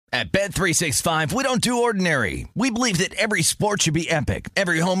At Bet365, we don't do ordinary. We believe that every sport should be epic.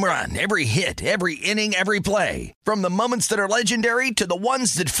 Every home run, every hit, every inning, every play. From the moments that are legendary to the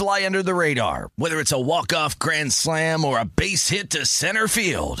ones that fly under the radar. Whether it's a walk-off grand slam or a base hit to center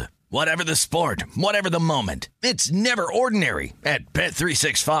field. Whatever the sport, whatever the moment. It's never ordinary at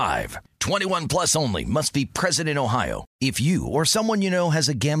Bet365. 21 plus only. Must be present in Ohio. If you or someone you know has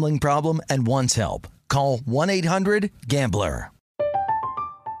a gambling problem and wants help, call 1-800-GAMBLER.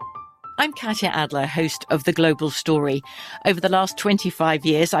 I'm Katya Adler, host of The Global Story. Over the last 25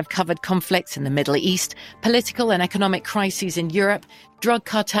 years, I've covered conflicts in the Middle East, political and economic crises in Europe, drug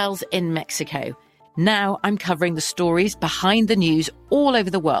cartels in Mexico. Now I'm covering the stories behind the news all over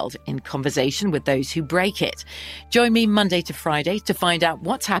the world in conversation with those who break it. Join me Monday to Friday to find out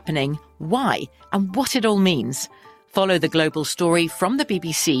what's happening, why, and what it all means. Follow The Global Story from the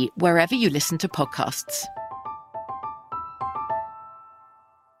BBC wherever you listen to podcasts.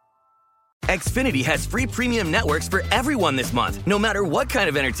 Xfinity has free premium networks for everyone this month, no matter what kind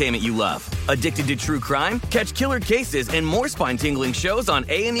of entertainment you love. Addicted to true crime? Catch killer cases and more spine-tingling shows on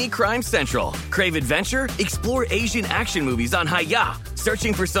A&E Crime Central. Crave adventure? Explore Asian action movies on Hi-YAH.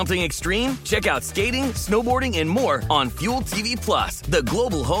 Searching for something extreme? Check out skating, snowboarding, and more on Fuel TV Plus, the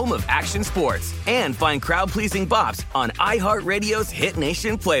global home of action sports. And find crowd-pleasing bops on iHeartRadio's Hit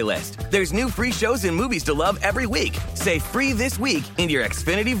Nation playlist. There's new free shows and movies to love every week. Say free this week in your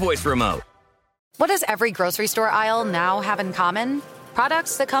Xfinity voice remote. What does every grocery store aisle now have in common?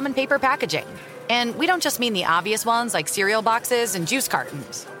 Products that come in paper packaging. And we don't just mean the obvious ones like cereal boxes and juice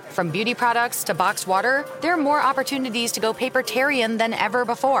cartons. From beauty products to boxed water, there are more opportunities to go papertarian than ever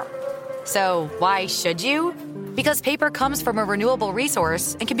before. So why should you? Because paper comes from a renewable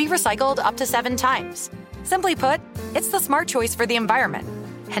resource and can be recycled up to 7 times. Simply put, it's the smart choice for the environment.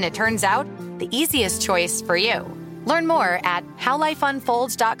 And it turns out, the easiest choice for you. Learn more at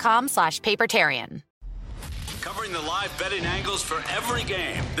howlifeunfolds.com/papertarian. Covering the live betting angles for every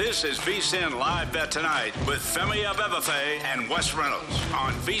game. This is VSiN Live Bet Tonight with Femi Abebefe and Wes Reynolds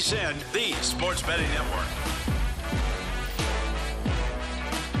on VSiN, the sports betting network.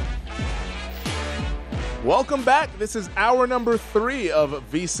 Welcome back. This is hour number 3 of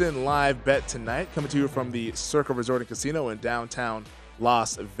VSiN Live Bet Tonight, coming to you from the Circa Resort and Casino in downtown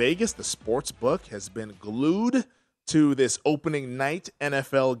Las Vegas. The sports book has been glued to this opening night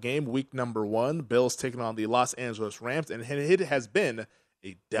NFL game, week number 1. Bills taking on the Los Angeles Rams, and it has been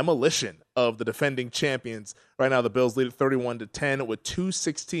a demolition of the defending champions. Right now, the Bills lead at 31-10 with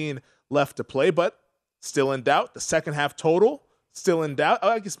 2:16 left to play, but still in doubt. The second half total still in doubt.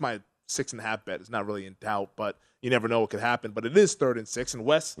 I guess my 6.5 bet is not really in doubt, but you never know what could happen. But it is 3rd and 6, and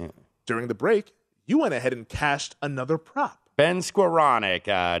Wes, during the break, you went ahead and cashed another prop. Ben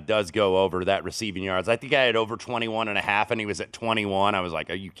Skowronek does go over that receiving yards. I think I had over 21.5, and he was at 21. I was like,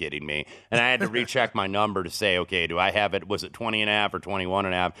 are you kidding me? And I had to recheck my number to say, okay, do I have it? Was it 20.5 or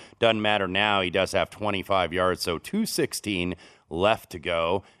 21.5? Doesn't matter now. He does have 25 yards, so 2:16 left to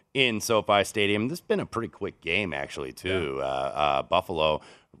go in SoFi Stadium. This has been a pretty quick game, actually, too. Yeah. Buffalo,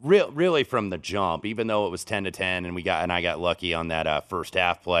 really from the jump, even though it was 10-10, and I got lucky on that first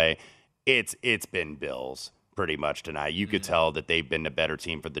half play, it's been Bills pretty much tonight. You could tell that they've been the better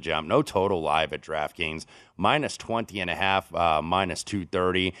team for the jump. No total live at DraftKings. Minus 20.5, minus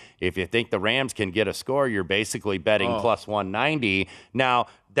 230. If you think the Rams can get a score, you're basically betting plus 190. Now,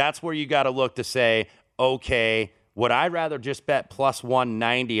 that's where you got to look to say, okay, would I rather just bet plus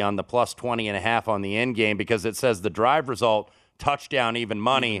 190 on the plus 20.5 on the end game because it says the drive result, touchdown, even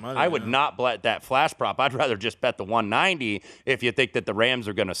money. I would not bet that flash prop. I'd rather just bet the 190 if you think that the Rams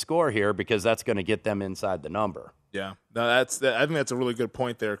are going to score here because that's going to get them inside the number. Yeah, no, I think that's a really good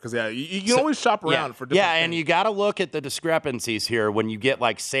point there because you can always shop around for different things. And you got to look at the discrepancies here when you get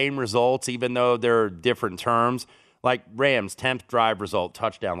like same results, even though they're different terms. Like Rams 10th drive result,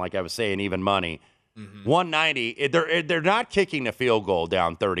 touchdown, like I was saying, even money. 190. They're not kicking a field goal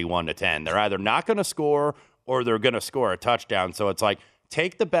down 31-10. They're either not going to score or they're going to score a touchdown. So it's like,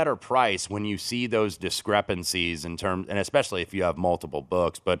 take the better price when you see those discrepancies in terms, and especially if you have multiple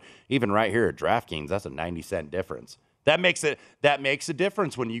books. But even right here at DraftKings, that's a 90-cent difference. That makes a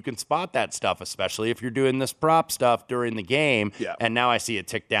difference when you can spot that stuff, especially if you're doing this prop stuff during the game. Yeah. And now I see it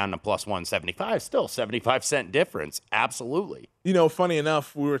tick down to plus 175. Still 75-cent difference. Absolutely. You know, funny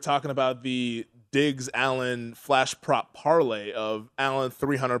enough, we were talking about the Diggs-Allen flash prop parlay of Allen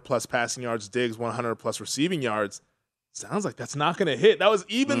 300-plus passing yards, Diggs 100-plus receiving yards. Sounds like that's not going to hit. That was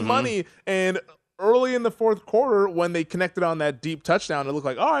even money, and early in the fourth quarter when they connected on that deep touchdown. It looked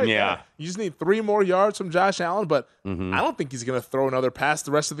like, all right, you just need 3 more yards from Josh Allen, but I don't think he's going to throw another pass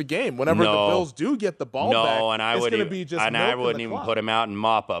the rest of the game. Whenever the Bills do get the ball back, and I it's would going to be just I wouldn't even put him out in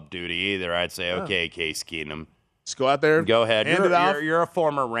mop-up duty either. I'd say, okay, Case Keenum. Just go out there. Go ahead. You're a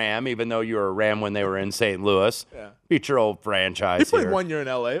former Ram, even though you were a Ram when they were in St. Louis. Beat your old franchise. He played 1 year in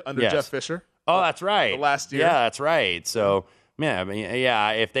L.A. under Jeff Fisher. Oh, that's right. The last year. Yeah, that's right. So,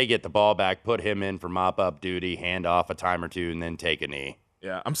 if they get the ball back, put him in for mop-up duty, hand off a time or two, and then take a knee.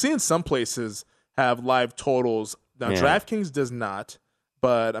 Yeah, I'm seeing some places have live totals. Now, DraftKings does not,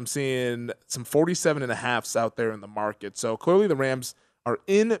 but I'm seeing some 47.5s out there in the market. So, clearly the Rams are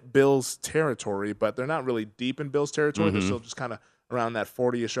in Bills territory, but they're not really deep in Bills territory. They're still just kind of around that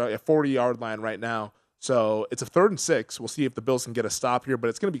 40-yard line right now. So it's a 3rd and 6. We'll see if the Bills can get a stop here, but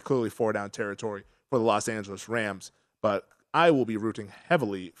it's going to be clearly 4-down territory for the Los Angeles Rams. But I will be rooting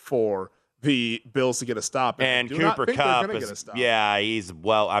heavily for the Bills to get a stop. And Cooper Kupp he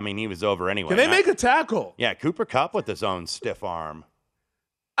was over anyway. Can they make a tackle? Yeah, Cooper Kupp with his own stiff arm.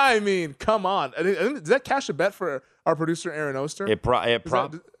 I mean, come on. Does that cash a bet for our producer, Aaron Oster? It's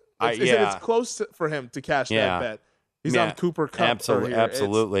close for him to cash that bet. He's on Cooper Kupp.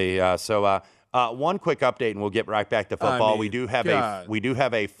 Absolutely. One quick update, and we'll get right back to football. We do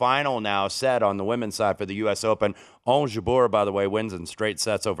have a final now set on the women's side for the U.S. Open. Ons Jabeur, by the way, wins in straight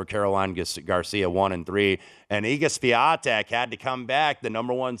sets over Caroline Garcia, 1-3. And Iga Swiatek had to come back, the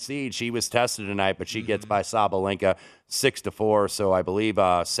number 1 seed. She was tested tonight, but she gets by Sabalenka 6-4. So I believe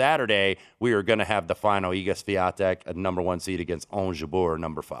Saturday we are going to have the final. Iga Swiatek, a number 1 seed against Ons Jabeur,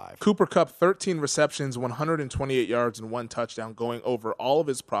 number 5. Cooper Kupp, 13 receptions, 128 yards, and 1 touchdown, going over all of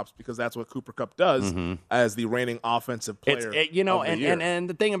his props because that's what Cooper Kupp does as the reigning offensive player of the year. And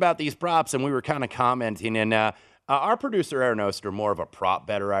the thing about these props, and we were kind of commenting, and our producer, Aaron Oster, more of a prop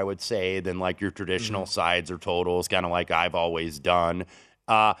better, I would say, than like your traditional sides or totals, kind of like I've always done.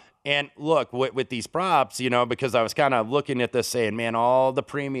 And look, with these props, because I was kind of looking at this saying, man, all the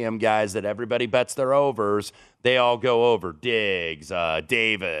premium guys that everybody bets their overs, they all go over. Diggs,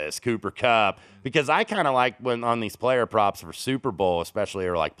 Davis, Cooper Kupp. Because I kind of like when on these player props for Super Bowl, especially,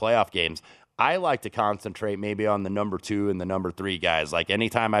 or like playoff games, I like to concentrate maybe on the number 2 and the number 3 guys. Like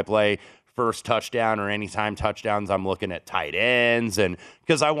anytime I play first touchdown or anytime touchdowns, I'm looking at tight ends, and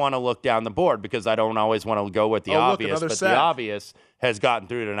because I want to look down the board, because I don't always want to go with the obvious, but the obvious has gotten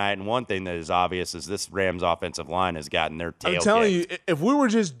through tonight. And one thing that is obvious is this Rams offensive line has gotten their tail kicked. I'm telling you, if we were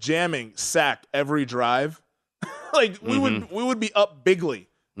just jamming sack every drive, we would be up bigly.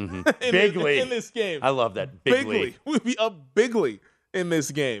 Bigly in this game. I love that. Bigly. We'd be up bigly in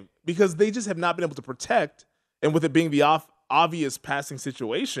this game because they just have not been able to protect, and with it being the obvious passing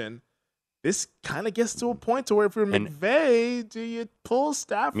situation, this kind of gets to a point to where if you're McVay, do you pull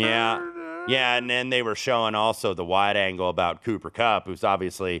Stafford? Yeah, and then they were showing also the wide angle about Cooper Kupp, who's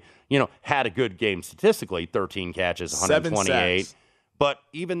obviously, had a good game statistically, 13 catches, 128. But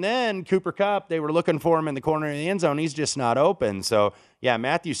even then, Cooper Kupp, they were looking for him in the corner of the end zone. He's just not open. So, yeah,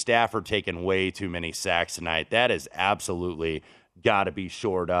 Matthew Stafford taking way too many sacks tonight. That is absolutely got to be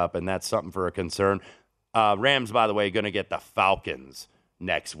shored up, and that's something for a concern. Rams, by the way, going to get the Falcons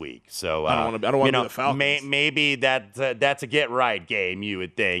next week. So I don't want to be the Falcons. Maybe that's a get right game, you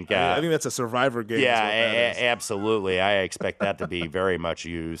would think. I think that's a survivor game. Yeah, absolutely. I expect that to be very much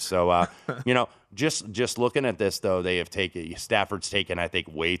used. So just looking at this though, Stafford's taken, I think,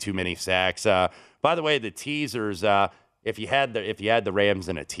 way too many sacks. By the way, the teasers, if you had the Rams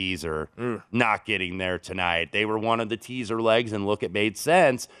in a teaser, not getting there tonight. They were one of the teaser legs, and look, it made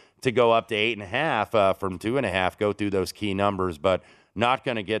sense to go up to 8.5 from 2.5. Go through those key numbers, but not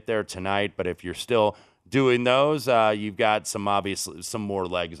going to get there tonight. But if you're still doing those, you've got some more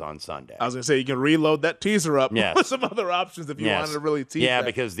legs on Sunday. I was going to say, you can reload that teaser up with some other options if you wanted to really tease. Yeah,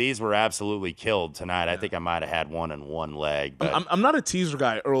 because these were absolutely killed tonight. I think I might have had one in one leg. But I'm not a teaser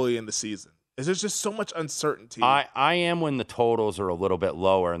guy early in the season. There's just so much uncertainty. I am when the totals are a little bit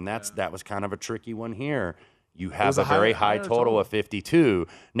lower, and that was kind of a tricky one here. You have a very high total of 52.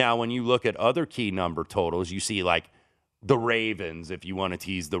 Now, when you look at other key number totals, you see like the Ravens, if you want to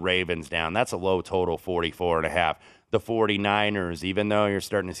tease the Ravens down, that's a low total, 44.5. The 49ers, even though you're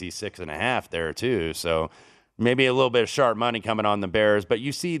starting to see 6.5 there too. So maybe a little bit of sharp money coming on the Bears, but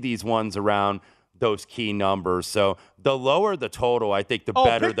you see these ones around those key numbers. So the lower the total, I think the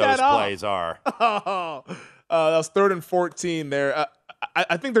better those plays are. That was 3rd and 14 there.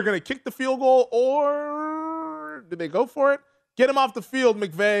 I think they're going to kick the field goal, or did they go for it? Get him off the field,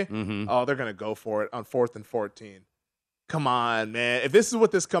 McVay. Oh, they're going to go for it on 4th and 14. Come on, man. If this is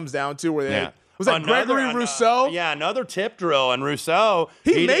what this comes down to, where Was that Gregory Rousseau? Yeah, another tip drill. And Rousseau.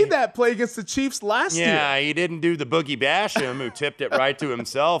 He made that play against the Chiefs last year. Yeah, he didn't do the Boogie Basham, who tipped it right to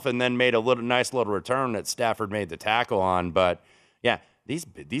himself and then made a nice little return that Stafford made the tackle on. But, yeah, these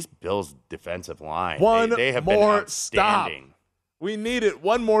Bills' defensive line, they have been outstanding. Stop. We need it.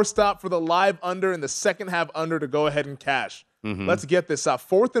 One more stop for the live under and the second half under to go ahead and cash. Mm-hmm. Let's get this up.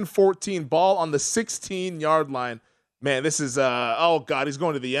 4th and 14, ball on the 16-yard line. Man, this is, oh, God, he's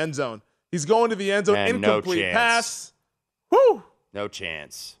going to the end zone. He's going to the end zone. And incomplete pass. Woo! No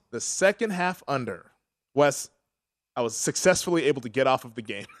chance. The second half under. Wes, I was successfully able to get off of the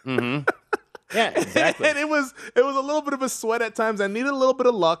game. Mm-hmm. Yeah, exactly. And it was a little bit of a sweat at times. I needed a little bit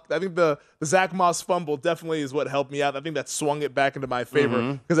of luck. I think the Zach Moss fumble definitely is what helped me out. I think that swung it back into my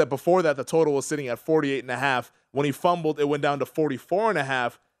favor because before that, the total was sitting at 48.5. When he fumbled, it went down to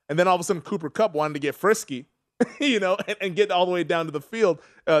 44.5. And then all of a sudden, Cooper Kupp wanted to get frisky, and get all the way down to the field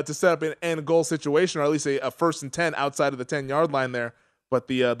to set up an end goal situation, or at least a 1st and 10 outside of the 10-yard line there. But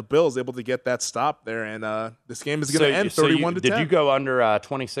the Bills able to get that stop there, and this game is going to end 31-10. Did you go under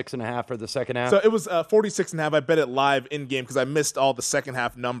 26.5 for the second half? So it was 46.5. I bet it live in game because I missed all the second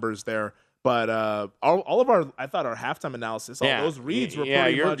half numbers there. But all of our halftime analysis, all those reads were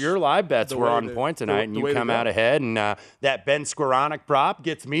pretty much your live bets were on point tonight, and you come out ahead. And that Ben Skoranek prop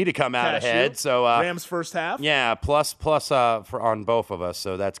gets me to come out ahead. So Rams first half, plus for on both of us.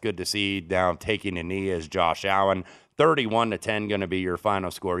 So that's good to see. Now taking a knee as Josh Allen. 31-10 going to be your final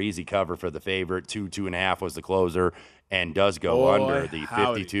score. Easy cover for the favorite. 2.5 was the closer, and does go under the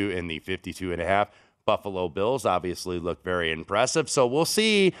 52 and the 52.5. Buffalo Bills obviously look very impressive. So we'll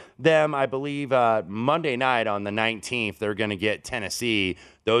see them, I believe, Monday night on the 19th. They're going to get Tennessee.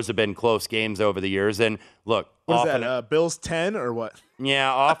 Those have been close games over the years. And look, what is that, Bills 10 or what?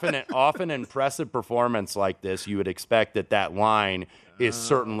 Yeah, often impressive performance like this, you would expect that line is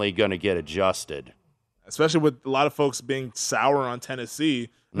certainly going to get adjusted. Especially with a lot of folks being sour on Tennessee.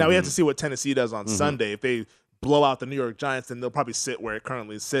 Now we have to see what Tennessee does on Sunday. If they blow out the New York Giants, then they'll probably sit where it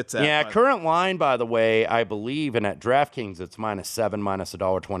currently sits at. Yeah, current line, by the way, I believe, and at DraftKings it's -7,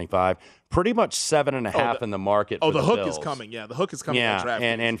 -$1.25. Pretty much 7.5 in the market for the the hook Bills. is coming. Yeah, the hook is coming at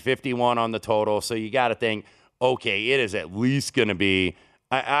DraftKings. and 51 on the total. So you got to think, okay, it is at least going to be –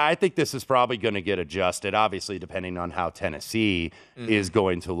 I think this is probably going to get adjusted, obviously, depending on how Tennessee is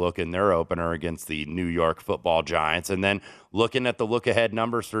going to look in their opener against the New York Football Giants. And then looking at the look-ahead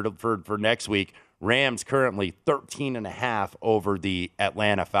numbers for next week, Rams currently 13.5 over the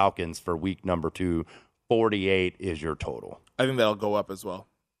Atlanta Falcons for week number 2. 48 is your total. I think that'll go up as well.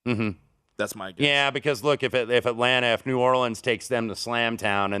 Mm-hmm. That's my guess. Yeah, because look, if New Orleans takes them to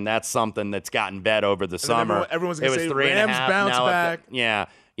Slamtown, and that's something that's gotten bet over the summer. Everyone's going to say Rams bounce back.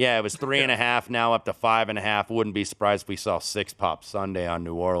 It was 3.5, now up to 5.5. Wouldn't be surprised if we saw 6 pop Sunday on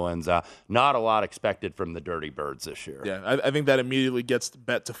New Orleans. Not a lot expected from the Dirty Birds this year. Yeah, I think that immediately gets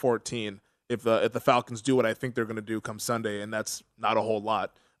bet to 14 if the Falcons do what I think they're going to do come Sunday, and that's not a whole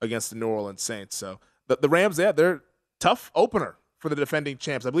lot against the New Orleans Saints. So the Rams, they're tough opener for the defending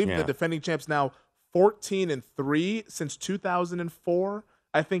champs. I believe the defending champs now 14-3 since 2004,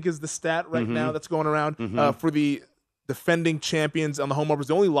 I think is the stat right now that's going around. For the defending champions on the home openers,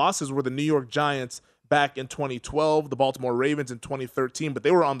 the only losses were the New York Giants back in 2012, the Baltimore Ravens in 2013, but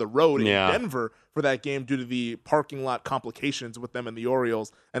they were on the road in Denver for that game due to the parking lot complications with them and the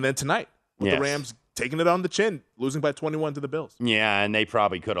Orioles. And then tonight with the Rams taking it on the chin, losing by 21 to the Bills. Yeah, and they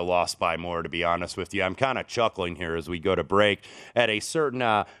probably could have lost by more, to be honest with you. I'm kind of chuckling here as we go to break at a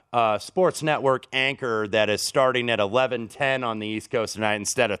certain sports network anchor that is starting at 11:10 on the East Coast tonight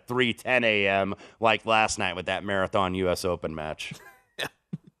instead of 3:10 a.m. like last night with that Marathon U.S. Open match.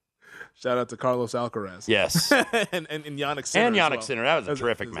 Shout out to Carlos Alcaraz. Yes. and Yannick Sinner. And Yannick Sinner. That was a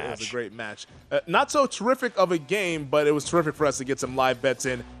terrific match. It was a great match. Not so terrific of a game, but it was terrific for us to get some live bets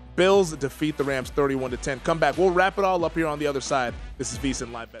in. Bills defeat the Rams 31-10. Come back. We'll wrap it all up here on the other side. This is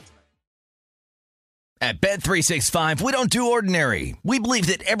VSiN Live Bet Tonight. At Bet365, we don't do ordinary. We believe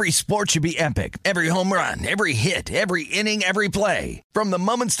that every sport should be epic. Every home run, every hit, every inning, every play. From the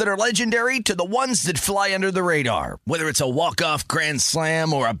moments that are legendary to the ones that fly under the radar. Whether it's a walk-off grand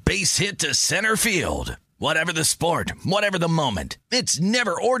slam or a base hit to center field. Whatever the sport, whatever the moment. It's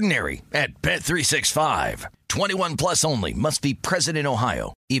never ordinary at Bet365. 21 plus only. Must be present in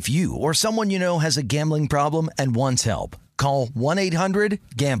Ohio. If you or someone you know has a gambling problem and wants help, call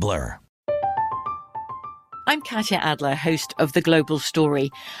 1-800-GAMBLER. I'm Katya Adler, host of The Global Story.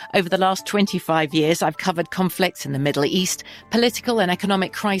 Over the last 25 years, I've covered conflicts in the Middle East, political and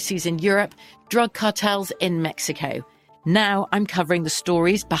economic crises in Europe, drug cartels in Mexico. Now I'm covering the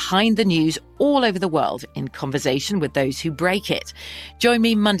stories behind the news all over the world in conversation with those who break it. Join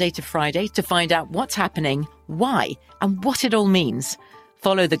me Monday to Friday to find out what's happening, why, and what it all means.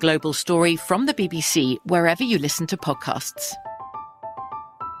 Follow The Global Story from the BBC wherever you listen to podcasts.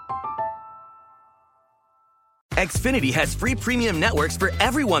 Xfinity has free premium networks for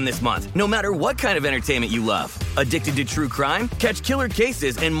everyone this month, no matter what kind of entertainment you love. Addicted to true crime? Catch killer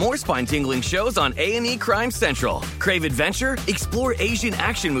cases and more spine-tingling shows on A&E Crime Central. Crave adventure? Explore Asian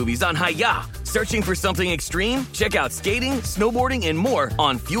action movies on Hi-YAH. Searching for something extreme? Check out skating, snowboarding, and more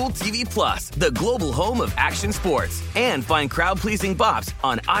on Fuel TV Plus, the global home of action sports. And find crowd-pleasing bops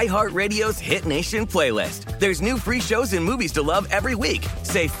on iHeartRadio's Hit Nation playlist. There's new free shows and movies to love every week.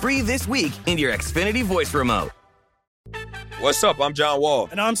 Say free this week in your Xfinity voice remote. What's up? I'm John Wall.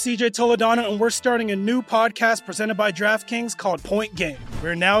 And I'm CJ Toledano, and we're starting a new podcast presented by DraftKings called Point Game.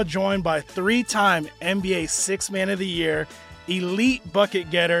 We're now joined by three-time NBA Sixth Man of the Year, elite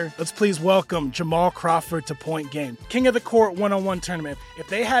bucket getter. Let's please welcome Jamal Crawford to Point Game. King of the Court one-on-one tournament. If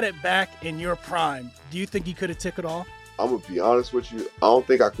they had it back in your prime, do you think you could have took it all? I'm going to be honest with you. I don't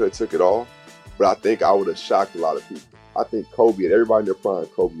think I could have took it all, but I think I would have shocked a lot of people. I think Kobe and everybody in their prime,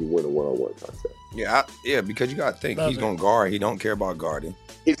 Kobe would win a one-on-one contest. Yeah, because you got to think he's going to guard. He don't care about guarding.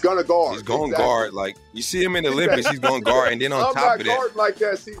 He's going to guard. He's going to guard. Like, you see him in the Olympics, he's going to guard. And then on top of that. I'm not guarding like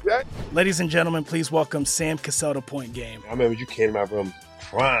that, CJ. Ladies and gentlemen, please welcome Sam Cassell to Point Game. I remember you came out from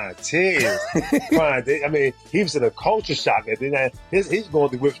prime 10. I mean, he was in a culture shock. And then he's going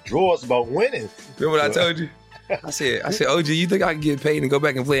through withdrawals about winning. Remember what I told you? I said, OG, you think I can get paid and go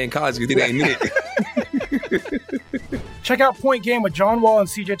back and play in college because it ain't it? Check out Point Game with John Wall and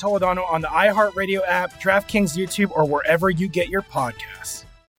CJ Toledano on the iHeartRadio app, DraftKings YouTube, or wherever you get your podcasts.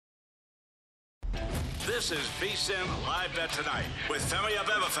 This is VSiN Live Bet Tonight with Femi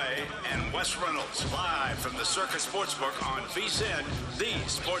Abebefe and Wes Reynolds, live from the Circus Sportsbook on VSiN, the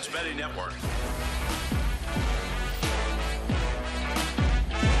sports betting network.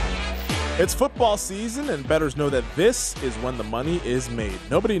 It's football season, and bettors know that this is when the money is made.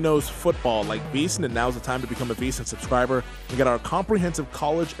 Nobody knows football like VSiN, and now's the time to become a VSiN subscriber and get our comprehensive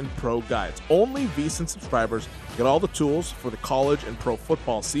college and pro guides. Only VSiN subscribers get all the tools for the college and pro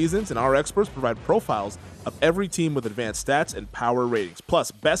football seasons, and our experts provide profiles of every team with advanced stats and power ratings, plus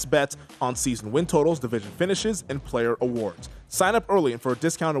best bets on season win totals, division finishes, and player awards. Sign up early, and for a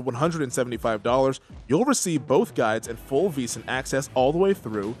discount of $175, you'll receive both guides and full VSiN access all the way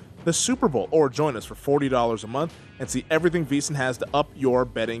through the Super Bowl, or join us for $40 a month and see everything VSiN has to up your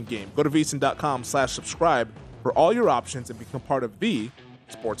betting game. Go to VSiN.com/subscribe for all your options and become part of the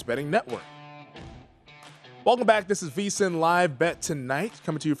Sports Betting Network. Welcome back. This is VSiN Live Bet Tonight,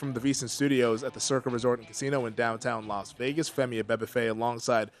 coming to you from the VSiN studios at the Circa Resort and Casino in downtown Las Vegas. Femi Abebefe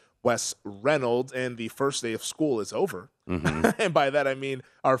alongside Wes Reynolds, and the first day of school is over. Mm-hmm. And by that I mean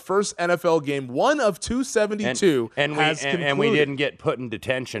our first NFL game, one of 272, has concluded. And we didn't get put in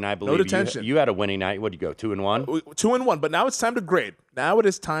detention, I believe. No detention. You had a winning night. What did you go, 2-1? 2-1, but now it's time to grade. Now it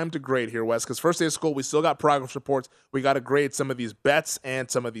is time to grade here, Wes, because first day of school, we still got progress reports. We got to grade some of these bets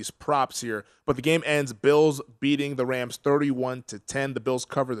and some of these props here. But the game ends Bills beating the Rams 31-10. The Bills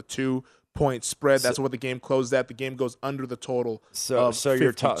cover the 2-point spread. That's what the game closed at. The game goes under the total of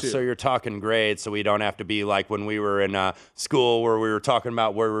 52. So you're talking grades, so we don't have to be like when we were in school where we were talking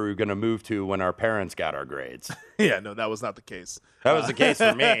about where we were going to move to when our parents got our grades. Yeah, no, that was not the case. That was the case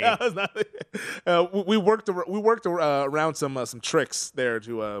for me. We worked around some tricks there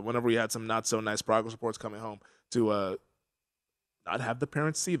to whenever we had some not so nice progress reports coming home to not have the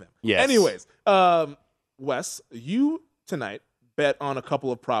parents see them. Yes. Anyways, Wes, you tonight bet on a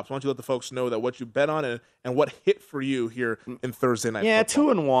couple of props. Why don't you let the folks know that what you bet on and what hit for you here in Thursday Night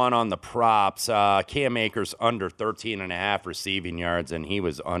Football? 2-1 on the props. Cam Akers under 13.5 receiving yards, and he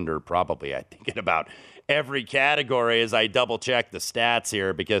was under probably, I think, in about every category as I double-check the stats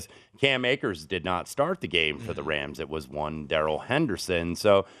here, because Cam Akers did not start the game for the Rams. It was one Darrell Henderson.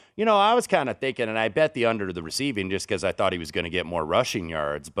 So, I was kind of thinking, and I bet the under the receiving just because I thought he was going to get more rushing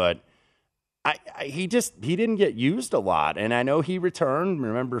yards, but he didn't get used a lot. And I know he returned.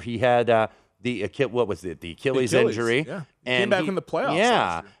 Remember, he had the Achilles injury. Yeah. And came back in the playoffs.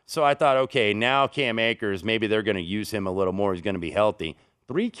 Yeah. So I thought, okay, now Cam Akers, maybe they're going to use him a little more. He's going to be healthy.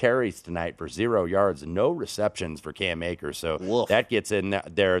 3 carries tonight for 0 yards, no receptions for Cam Akers. So that gets in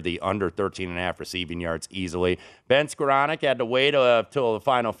there the under 13.5 receiving yards easily. Ben Skoranek had to wait till the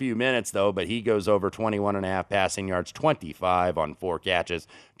final few minutes, though, but he goes over 21.5 passing yards, 25 on 4 catches,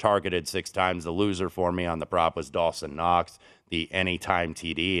 targeted 6 times. The loser for me on the prop was Dawson Knox, the anytime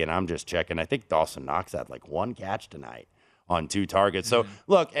TD, and I'm just checking. I think Dawson Knox had like 1 catch tonight on 2 targets. So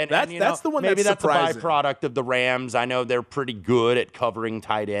look, and that's the one maybe that's a surprising. byproduct of the Rams. I know they're pretty good at covering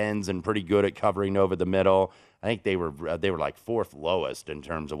tight ends and pretty good at covering over the middle. I think they were like 4th lowest in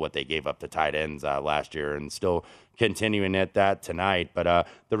terms of what they gave up to tight ends last year, and still continuing at that tonight. But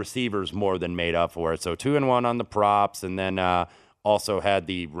the receivers more than made up for it. So 2-1 on the props, and then also had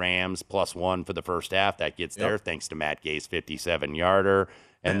the Rams +1 for the first half. That gets there thanks to Matt Gay's 57-yarder.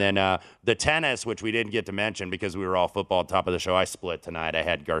 And then the tennis, which we didn't get to mention because we were all football top of the show, I split tonight. I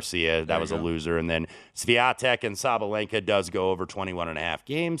had Garcia. That was a loser. And then Swiatek and Sabalenka does go over 21.5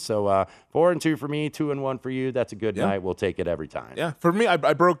 games. So 4-2 for me, 2-1 for you. That's a good night. We'll take it every time. Yeah, for me, I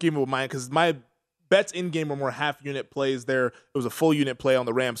broke even with mine because my bets in game were more half-unit plays there. It was a full unit play on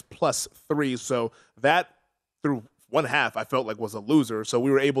the Rams +3. So that through one half I felt like was a loser. So we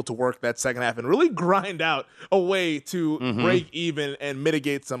were able to work that second half and really grind out a way to break even and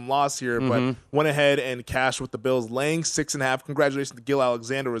mitigate some loss here. But went ahead and cashed with the Bills, laying 6.5. Congratulations to Gil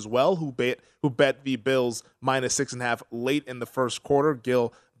Alexander as well, who bet the Bills -6.5 late in the first quarter.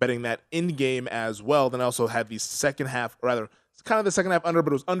 Gil betting that in game as well. Then also had the second half, or rather, it's kind of the second half under,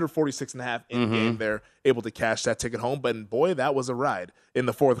 but it was under 46.5 in game there, able to cash that ticket home. But boy, that was a ride in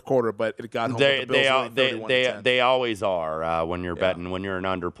the fourth quarter, but it got home with the Bills. They always are when you're betting, when you're an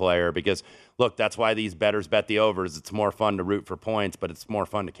under player, because look, that's why these bettors bet the overs. It's more fun to root for points, but it's more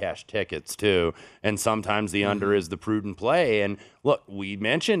fun to cash tickets too. And sometimes the under is the prudent play. And look, we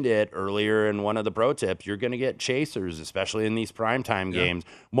mentioned it earlier in one of the pro tips. You're going to get chasers, especially in these primetime games.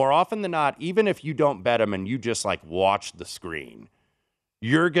 More often than not, even if you don't bet them and you just like watch the screen,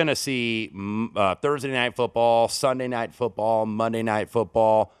 you're going to see Thursday night football, Sunday night football, Monday night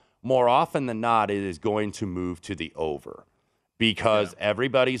football. More often than not, it is going to move to the over. Because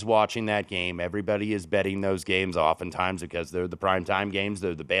everybody's watching that game. Everybody is betting those games oftentimes because they're the primetime games.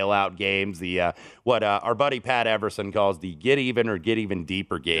 They're the bailout games. The what our buddy Pat Everson calls the get even or get even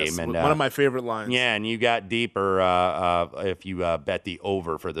deeper game. Yes, and one of my favorite lines. Yeah, and you got deeper if you bet the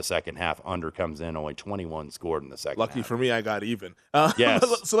over for the second half. Under comes in, only 21 scored in the second Lucky half. for me, I got even. Yes.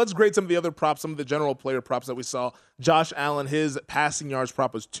 So let's grade some of the other props, some of the general player props that we saw. Josh Allen, his passing yards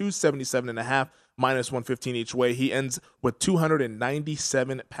prop was 277.5. -115 each way. He ends with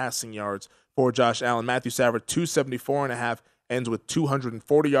 297 passing yards for Josh Allen. Matthew Stafford, 274.5, ends with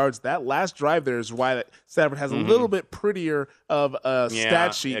 240 yards. That last drive there is why Stafford has a little bit prettier of a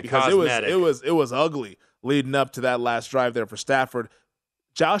stat sheet because it was ugly leading up to that last drive there for Stafford.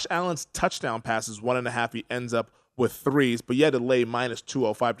 Josh Allen's touchdown passes 1.5. He ends up with 3s, but you had to lay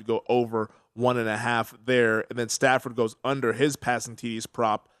 -205 to go over 1.5 there. And then Stafford goes under his passing TDs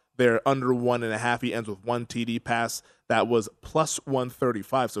prop. They're under 1.5. He ends with 1 TD pass. That was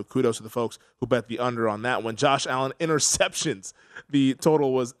 +135. So kudos to the folks who bet the under on that one. Josh Allen interceptions. The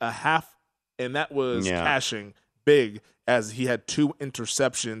total was 0.5, and that was cashing big as he had 2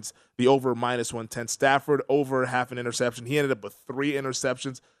 interceptions. The over -110. Stafford over half an interception. He ended up with 3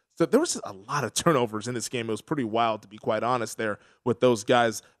 interceptions. So there was a lot of turnovers in this game. It was pretty wild, to be quite honest, there with those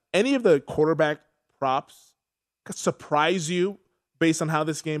guys. Any of the quarterback props surprise you based on how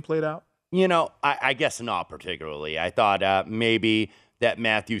this game played out? You know, I guess not particularly. I thought maybe that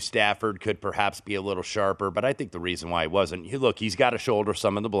Matthew Stafford could perhaps be a little sharper, but I think the reason why he wasn't, he's got to shoulder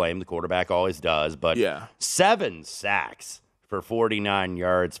some of the blame. The quarterback always does, but 7 sacks for 49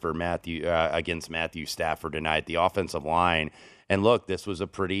 yards for against Matthew Stafford tonight. The offensive line, and look, this was a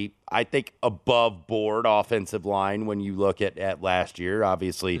pretty, I think, above-board offensive line when you look at last year,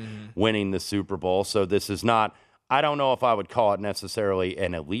 obviously winning the Super Bowl. So this is not, I don't know if I would call it necessarily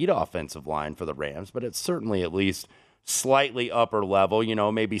an elite offensive line for the Rams, but it's certainly at least slightly upper level,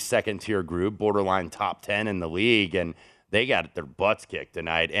 maybe second-tier group, borderline top 10 in the league, and they got their butts kicked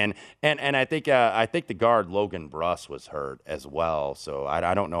tonight. And I think the guard Logan Bruss was hurt as well, so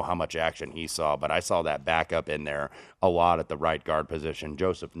I don't know how much action he saw, but I saw that backup in there a lot at the right guard position.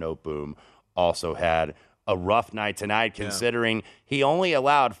 Joseph Noteboom also had a rough night tonight, considering he only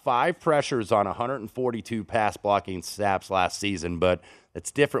allowed 5 pressures on 142 pass blocking snaps last season, but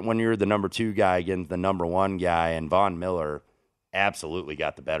it's different when you're the number 2 guy against the number 1 guy, and Von Miller absolutely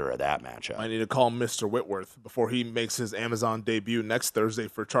got the better of that matchup. I need to call Mr. Whitworth before he makes his Amazon debut next Thursday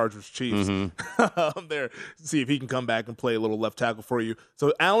for Chargers Chiefs. There, see if he can come back and play a little left tackle for you.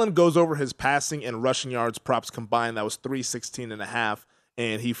 So Allen goes over his passing and rushing yards props combined. That was 316.5.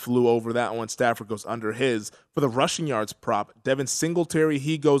 And he flew over that one. Stafford goes under his. For the rushing yards prop, Devin Singletary,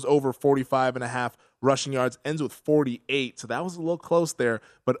 he goes over 45.5 rushing yards, ends with 48. So that was a little close there,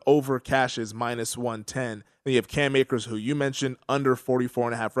 but over cashes -110. Then you have Cam Akers, who you mentioned, under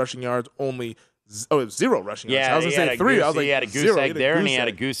 44.5 rushing yards, only 0 rushing yards. Yeah, I was going to say 3. I was like, he had a goose zero. egg there, and he had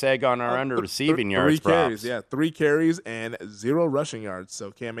a goose egg on our under receiving yards. 3 carries, 3 carries and 0 rushing yards.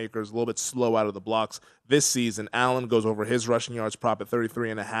 So Cam Akers a little bit slow out of the blocks this season. Allen goes over his rushing yards prop at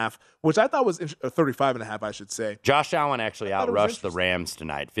 33.5, which I thought was 35.5, I should say. Josh Allen actually outrushed the Rams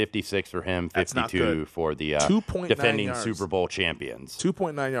tonight. 56 for him, 52 for the defending yards. Super Bowl champions.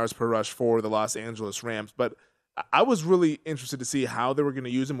 2.9 yards per rush for the Los Angeles Rams. But I was really interested to see how they were going to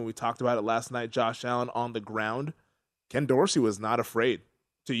use him when we talked about it last night. Josh Allen on the ground. Ken Dorsey was not afraid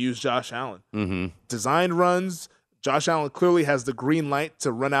to use Josh Allen. Mm-hmm. Designed runs. Josh Allen clearly has the green light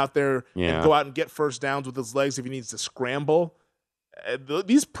to run out there and go out and get first downs with his legs if he needs to scramble.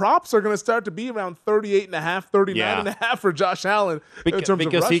 These props are going to start to be around 38.5, 39.5 for Josh Allen in terms of rushing.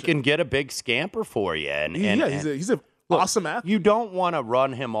 Because he can get a big scamper for you. He's an awesome athlete. You don't want to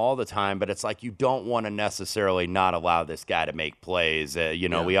run him all the time, but it's like you don't want to necessarily not allow this guy to make plays.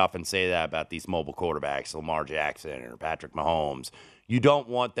 We often say that about these mobile quarterbacks, Lamar Jackson or Patrick Mahomes. You don't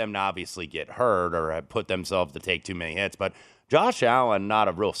want them to obviously get hurt or put themselves to take too many hits, but Josh Allen, not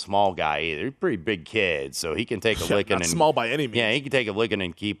a real small guy either. He's a pretty big kid, so he can take a licking. Not small by any means. Yeah, he can take a licking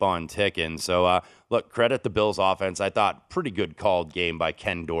and keep on ticking. So, look, credit the Bills' offense. I thought pretty good called game by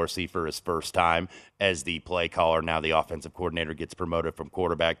Ken Dorsey for his first time as the play caller. Now the offensive coordinator gets promoted from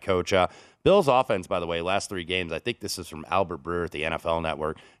quarterback coach. Bills' offense, by the way, last 3 games, I think this is from Albert Breer at the NFL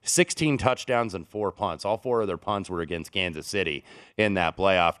Network, 16 touchdowns and 4 punts. All 4 of their punts were against Kansas City in that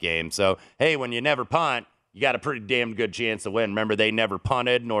playoff game. So, hey, when you never punt, you got a pretty damn good chance to win. Remember, they never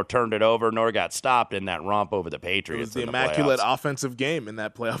punted, nor turned it over, nor got stopped in that romp over the Patriots. It was the immaculate offensive game in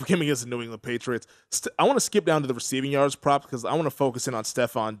that playoff game against the New England Patriots. I want to skip down to the receiving yards prop because I want to focus in on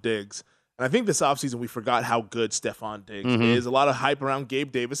Stephon Diggs. And I think this offseason we forgot how good Stephon Diggs is. A lot of hype around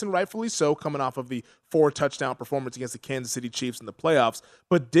Gabe Davis, and rightfully so, coming off of the 4-touchdown performance against the Kansas City Chiefs in the playoffs.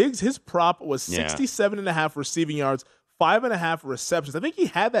 But Diggs, his prop was 67.5 receiving yards, 5.5 receptions. I think he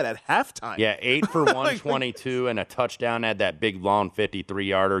had that at halftime. Yeah, 8 for 122 and a touchdown. Had that big, long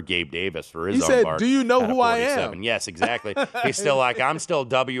 53-yarder, Gabe Davis, for his own part. Do you know who I am? Yes, exactly. He's still like, I'm still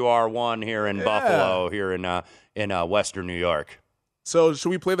WR1 here in Buffalo, here in Western New York. So should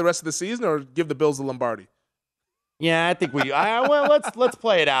we play the rest of the season or give the Bills the Lombardi? Yeah, I think let's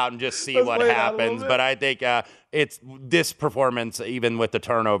play it out and just see what happens. But I think it's this performance, even with the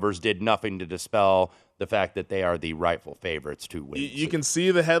turnovers, did nothing to dispel the fact that they are the rightful favorites to win. You can see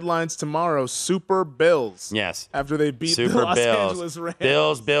the headlines tomorrow. Super Bills. Yes. After they beat the Los Angeles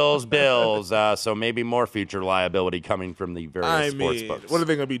Rams. Bills. So maybe more future liability coming from the various sports books. What are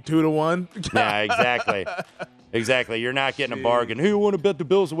they going to be, 2-1? Yeah, exactly. Exactly. You're not getting a bargain. Who want to bet the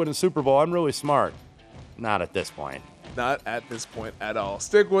Bills to win a Super Bowl? I'm really smart. Not at this point. Not at this point at all.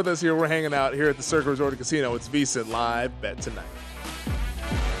 Stick with us here. We're hanging out here at the Circa Resort and Casino. It's VSiN Live Bet Tonight.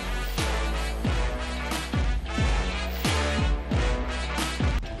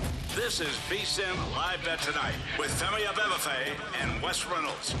 This is VSiN Live Bet Tonight with Femi Abebefe and Wes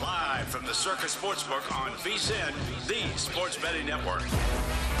Reynolds. Live from the Circa Sportsbook on VSiN, the sports betting network.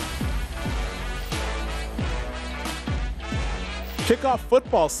 Kick off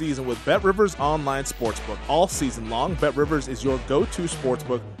football season with BetRivers Online Sportsbook. All season long, BetRivers is your go-to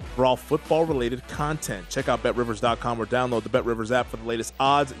sportsbook for all football-related content. Check out BetRivers.com or download the BetRivers app for the latest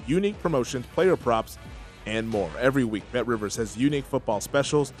odds, unique promotions, player props, and more. Every week, BetRivers has unique football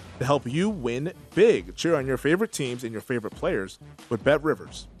specials to help you win big. Cheer on your favorite teams and your favorite players with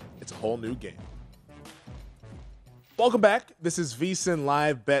BetRivers. It's a whole new game. Welcome back. This is VSiN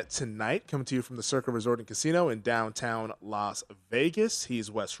Live Bet Tonight, coming to you from the Circa Resort and Casino in downtown Las Vegas.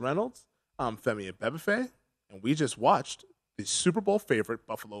 He's Wes Reynolds. I'm Femi Abebefe, and we just watched the Super Bowl favorite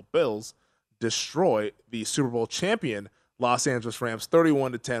Buffalo Bills destroy the Super Bowl champion Los Angeles Rams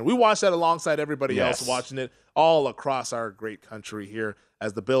 31-10. We watched that alongside everybody else watching it all across our great country here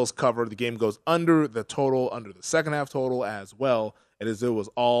as the Bills cover. The game goes under the total, under the second half total as well. It was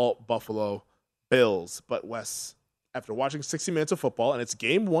all Buffalo Bills. But Wes, after watching 60 minutes of football, and it's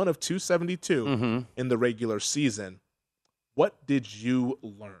game 1 of 272 in the regular season, what did you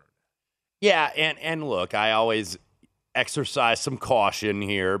learn? Yeah, and look, I always exercise some caution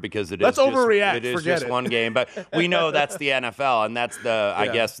here because it is just one game, but we know that's the NFL, and that's I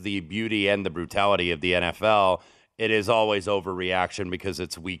guess the beauty and the brutality of the NFL it is always overreaction because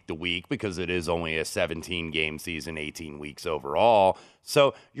it's week to week, because it is only a 17-game season, 18 weeks overall.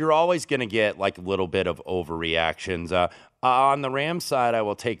 So you're always going to get like a little bit of overreactions. On the Rams side, I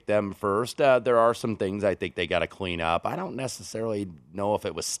will take them first. There are some things I think they got to clean up. I don't necessarily know if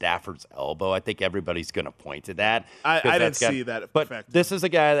it was Stafford's elbow. I think everybody's going to point to that. I didn't see that. But this is a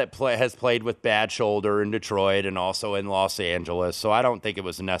guy that has played with bad shoulder in Detroit and also in Los Angeles, so I don't think it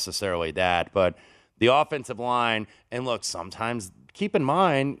was necessarily that. But the offensive line, and look, sometimes keep in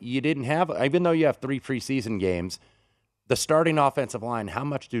mind, you didn't have, even though you have 3 preseason games, the starting offensive line, how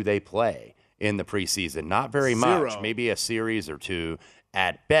much do they play in the preseason? Not very much, maybe a series or 2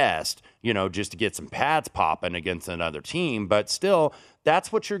 at best, just to get some pads popping against another team. But still,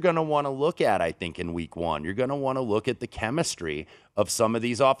 that's what you're going to want to look at, I think, in week 1. You're going to want to look at the chemistry of some of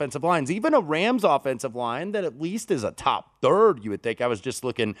these offensive lines. Even a Rams offensive line that at least is a top third, you would think. I was just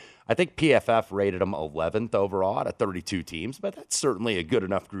looking, I think PFF rated them 11th overall out of 32 teams, but that's certainly a good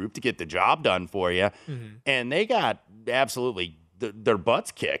enough group to get the job done for you. Mm-hmm. And they got absolutely their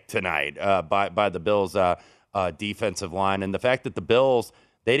butts kicked tonight by the Bills' defensive line. And the fact that the Bills,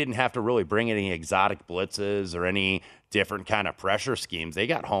 they didn't have to really bring any exotic blitzes or any different kind of pressure schemes. They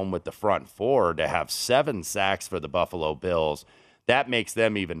got home with the front 4 to have 7 sacks for the Buffalo Bills. That makes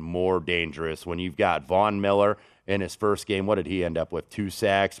them even more dangerous when you've got Von Miller in his first game. What did he end up with? 2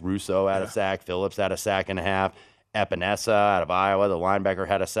 sacks. Russo had a sack. Phillips had a sack and a half. Epinesa out of Iowa, the linebacker,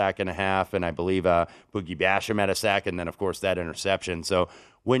 had a sack and a half, and I believe Boogie Basham had a sack, and then, of course, that interception. So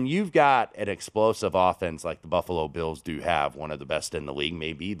when you've got an explosive offense like the Buffalo Bills do have, one of the best in the league,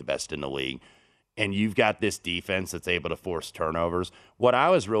 maybe the best in the league, and you've got this defense that's able to force turnovers, what I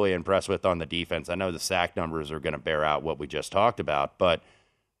was really impressed with on the defense, I know the sack numbers are going to bear out what we just talked about, but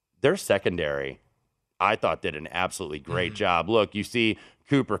their secondary, I thought, did an absolutely great job. Look, you see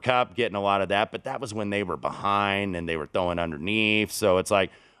Cooper Kupp getting a lot of that, but that was when they were behind and they were throwing underneath. So it's like,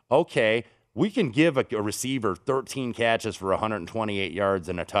 okay, we can give a receiver 13 catches for 128 yards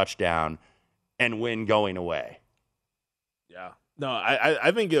and a touchdown and win going away. Yeah. No,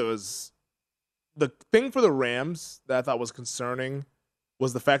 I think it was the thing for the Rams that I thought was concerning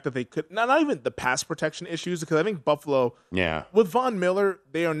was the fact that they could not even the pass protection issues, because I think Buffalo, with Von Miller,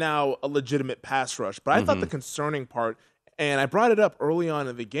 they are now a legitimate pass rush. But I thought the concerning part, and I brought it up early on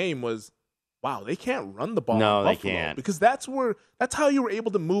in the game, was, wow, they can't run the ball. No, in Buffalo, they can't, because that's how you were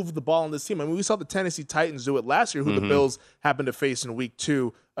able to move the ball in this team. I mean, we saw the Tennessee Titans do it last year, who the Bills happened to face in week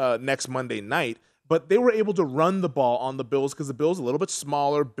 2 next Monday night. But they were able to run the ball on the Bills because the Bills are a little bit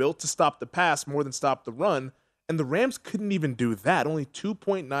smaller, built to stop the pass more than stop the run. And the Rams couldn't even do that, only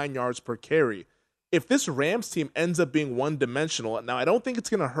 2.9 yards per carry. If this Rams team ends up being one-dimensional, now I don't think it's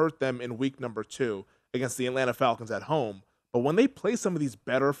going to hurt them in week number 2 against the Atlanta Falcons at home. But when they play some of these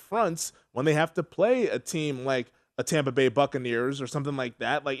better fronts, when they have to play a team like a Tampa Bay Buccaneers or something like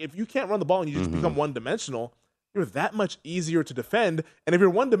that, like if you can't run the ball and you just become one-dimensional, you're that much easier to defend. And if you're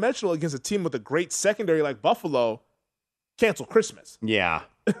one-dimensional against a team with a great secondary like Buffalo, cancel Christmas. Yeah.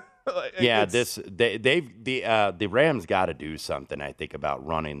 The Rams got to do something, I think, about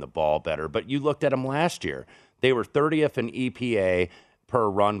running the ball better. But you looked at them last year. They were 30th in EPA per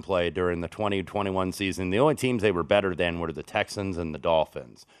run play during the 2021 season. The only teams they were better than were the Texans and the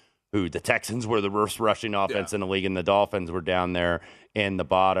Dolphins, who the Texans were the worst rushing offense in the league, and the Dolphins were down there in the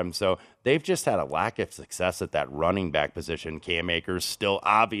bottom. So they've just had a lack of success at that running back position. Cam Akers still,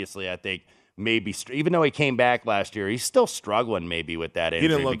 obviously, I think, maybe, even though he came back last year, he's still struggling maybe with that injury. He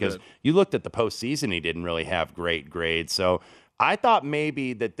didn't look because good. You looked at the postseason, he didn't really have great grades. So I thought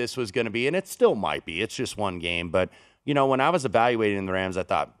maybe that this was going to be, and it still might be, it's just one game, but when I was evaluating the Rams, I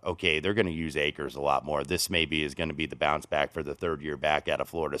thought, okay, they're going to use Akers a lot more. This maybe is going to be the bounce back for the third year back out of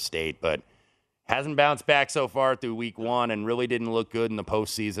Florida State, but hasn't bounced back so far through week 1 and really didn't look good in the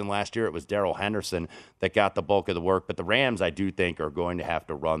postseason. Last year, it was Darrell Henderson that got the bulk of the work. But the Rams, I do think, are going to have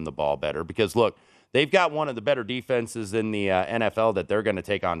to run the ball better because, look, they've got one of the better defenses in the NFL that they're going to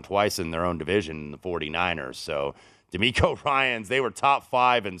take on twice in their own division, the 49ers. So D'Amico Ryans, they were top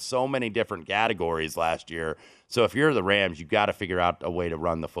 5 in so many different categories last year. So if you're the Rams, you've got to figure out a way to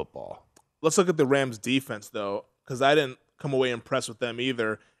run the football. Let's look at the Rams defense, though, because I didn't come away impressed with them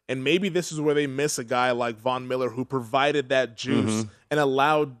either. And maybe this is where they miss a guy like Von Miller who provided that juice and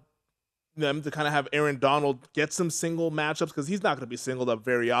allowed them to kind of have Aaron Donald get some single matchups, because he's not going to be singled up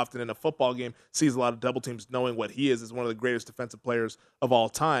very often in a football game. Sees a lot of double teams knowing what he is one of the greatest defensive players of all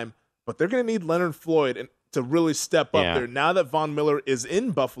time. But they're going to need Leonard Floyd to really step up there now that Von Miller is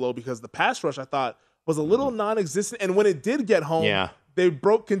in Buffalo, because the pass rush, I thought, was a little non-existent. And when it did get home, they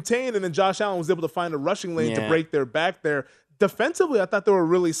broke contain, and then Josh Allen was able to find a rushing lane to break their back there. defensively, I thought they were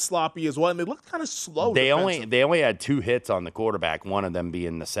really sloppy as well, and they looked kind of slow. They only had 2 hits on the quarterback, one of them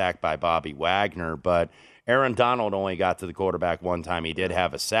being the sack by Bobby Wagner, but Aaron Donald only got to the quarterback one time. He did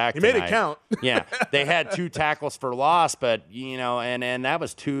have a sack. He made it count. Yeah, they had 2 tackles for loss, but and that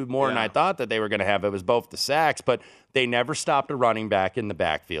was 2 more than I thought that they were going to have. It was both the sacks, but they never stopped a running back in the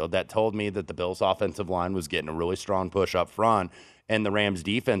backfield. That told me that the Bills' offensive line was getting a really strong push up front. And the Rams'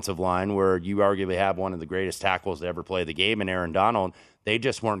 defensive line, where you arguably have one of the greatest tackles to ever play the game in Aaron Donald, they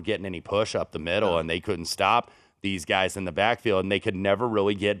just weren't getting any push up the middle, and they couldn't stop these guys in the backfield, and they could never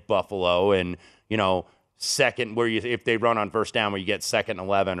really get Buffalo and, second, if they run on first down where you get 2nd and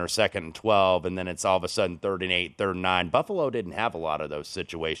 11 or 2nd and 12, and then it's all of a sudden 3rd and 8, 3rd and 9. Buffalo didn't have a lot of those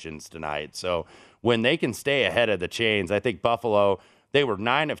situations tonight. So when they can stay ahead of the chains, I think Buffalo, they were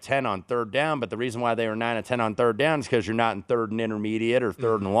 9 of 10 on 3rd down, but the reason why they were 9 of 10 on 3rd down is because you're not in 3rd and intermediate or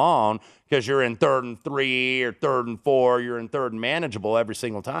 3rd and long, because you're in 3rd and 3 or 3rd and 4. You're in 3rd and manageable every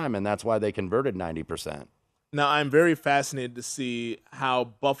single time, and that's why they converted 90%. Now, I'm very fascinated to see how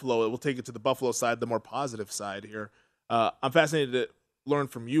Buffalo, we'll take it to the Buffalo side, the more positive side here. I'm fascinated to learn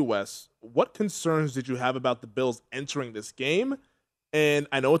from you, Wes. What concerns did you have about the Bills entering this game? And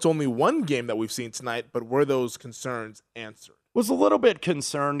I know it's only one game that we've seen tonight, but were those concerns answered? Was a little bit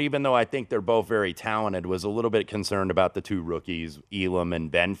concerned, even though I think they're both very talented, was a little bit concerned about the 2 rookies, Elam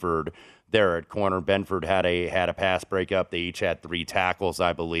and Benford, there at corner. Benford had a pass breakup. They each had 3 tackles,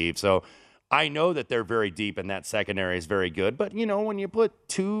 I believe. So I know that they're very deep and that secondary is very good. But, when you put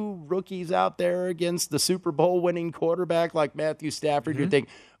 2 rookies out there against the Super Bowl winning quarterback like Matthew Stafford, you think,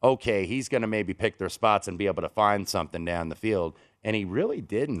 okay, he's going to maybe pick their spots and be able to find something down the field. And he really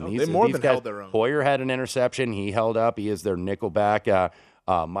didn't. They more than held their own. Hoyer had an interception. He held up. He is their nickel back.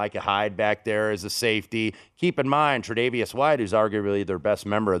 Micah Hyde back there is a safety. Keep in mind, Tre'Davious White, who's arguably their best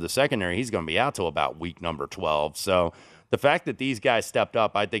member of the secondary, he's going to be out till about week number 12. So the fact that these guys stepped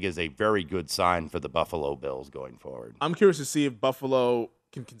up, I think, is a very good sign for the Buffalo Bills going forward. I'm curious to see if Buffalo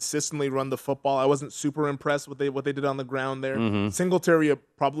can consistently run the football. I wasn't super impressed with what they did on the ground there. Singletary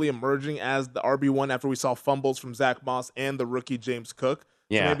probably emerging as the RB1 after we saw fumbles from Zach Moss and the rookie James Cook.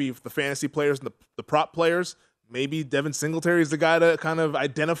 Yeah. So maybe if the fantasy players and the prop players, maybe Devin Singletary is the guy to kind of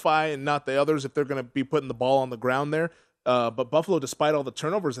identify and not the others if they're going to be putting the ball on the ground there. But Buffalo, despite all the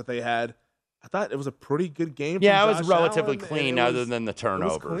turnovers that they had, I thought it was a pretty good game. Yeah, from it was Josh relatively Allen, clean other than the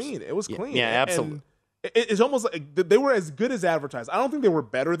turnovers. It was clean. Yeah, absolutely. It's almost like they were as good as advertised. I don't think they were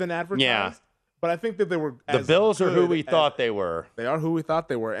better than advertised, but I think that they were as the Bills are who we as, thought they were. They are who we thought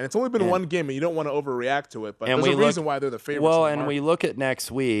they were. And it's only been one game, and you don't want to overreact to it, but and there's a reason why they're the favorites. Well, and we look at next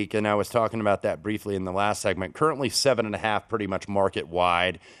week, and I was talking about that briefly in the last segment. Currently 7.5 pretty much market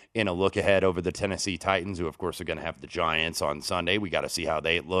wide in a look ahead over the Tennessee Titans, who, of course, are going to have the Giants on Sunday. We got to see how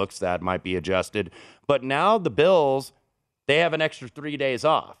it looks. That might be adjusted. But now the Bills, they have an extra 3 days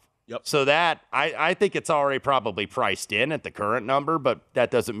off. Yep. So that, I think it's already probably priced in at the current number, but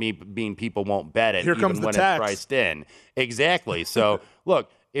that doesn't mean people won't bet it. Here comes the when tax. It's priced in. Exactly. So, look,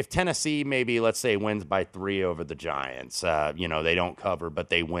 if Tennessee maybe, let's say, wins by 3 over the Giants, they don't cover, but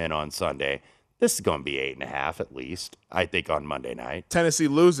they win on Sunday, this is going to be 8.5 at least, I think, on Monday night. Tennessee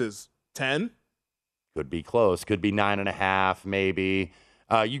loses 10. Could be close. Could be 9.5 maybe.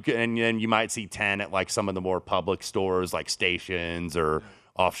 You might see 10 at like some of the more public stores like Stations or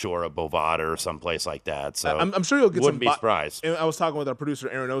offshore at Bovada or someplace like that. So I'm sure you'll get wouldn't be surprised. And I was talking with our producer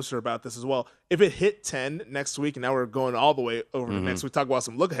Aaron Oster about this as well. If it hit 10 next week, and now we're going all the way over to next week, talk about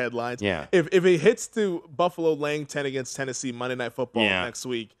some look ahead lines. Yeah. If it hits to Buffalo laying 10 against Tennessee Monday Night Football next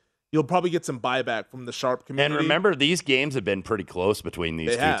week, you'll probably get some buyback from the Sharp community. And remember, these games have been pretty close between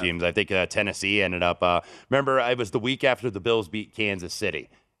these two teams. I think Tennessee ended up remember, it was the week after the Bills beat Kansas City,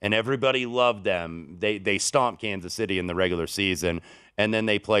 and everybody loved them. They stomped Kansas City in the regular season, and then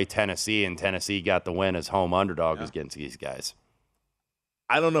they play Tennessee, and Tennessee got the win as home underdogs against these guys.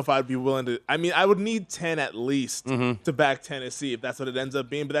 I don't know if I'd be willing to – I mean, I would need 10 at least to back Tennessee if that's what it ends up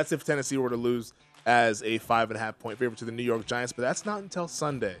being, but that's if Tennessee were to lose as a 5.5-point favorite to the New York Giants, but that's not until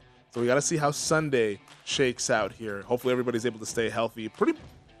Sunday. So we got to see how Sunday shakes out here. Hopefully everybody's able to stay healthy. Pretty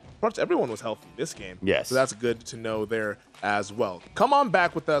much everyone was healthy this game. Yes. So that's good to know there as well. Come on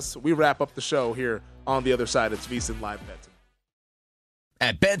back with us. We wrap up the show here on the other side. It's VSiN Live Bet.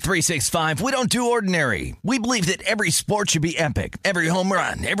 At Bet365, we don't do ordinary. We believe that every sport should be epic. Every home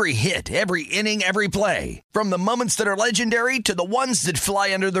run, every hit, every inning, every play. From the moments that are legendary to the ones that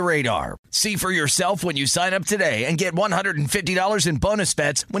fly under the radar. See for yourself when you sign up today and get $150 in bonus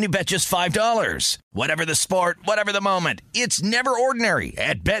bets when you bet just $5. Whatever the sport, whatever the moment, it's never ordinary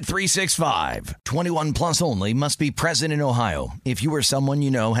at Bet365. 21 plus only. Must be present in Ohio. If you or someone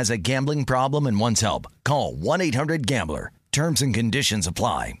you know has a gambling problem and wants help, call 1-800-GAMBLER. Terms and conditions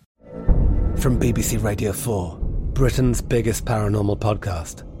apply. From BBC Radio 4, Britain's biggest paranormal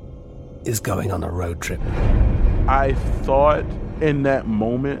podcast is going on a road trip. I thought in that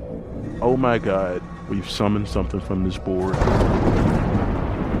moment, oh my God, we've summoned something from this board.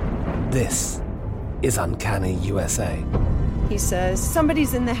 This is Uncanny USA. He says,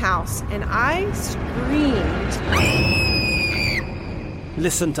 somebody's in the house, and I screamed.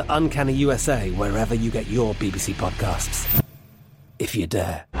 Listen to Uncanny USA wherever you get your BBC podcasts, if you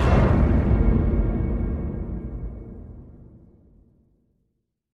dare.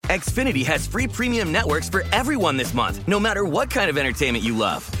 Xfinity has free premium networks for everyone this month, no matter what kind of entertainment you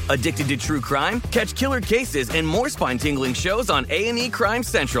love. Addicted to true crime? Catch killer cases and more spine-tingling shows on A&E Crime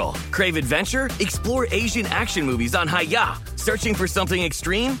Central. Crave adventure? Explore Asian action movies on Hi-YAH. Searching for something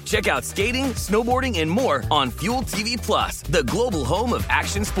extreme? Check out skating, snowboarding, and more on Fuel TV Plus, the global home of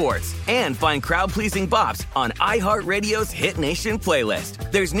action sports. And find crowd-pleasing bops on iHeartRadio's Hit Nation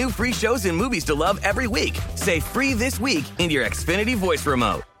playlist. There's new free shows and movies to love every week. Say free this week in your Xfinity voice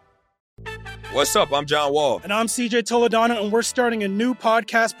remote. What's up? I'm John Wall. And I'm CJ Toledano, and we're starting a new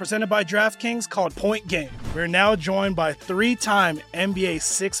podcast presented by DraftKings called Point Game. We're now joined by three-time NBA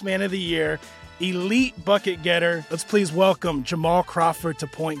Sixth Man of the Year, elite bucket getter. Let's please welcome Jamal Crawford to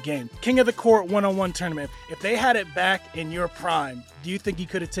Point Game. King of the Court one-on-one tournament. If they had it back in your prime, do you think you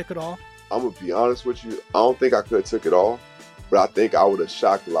could have took it all? I'm going to be honest with you. I don't think I could have took it all, but I think I would have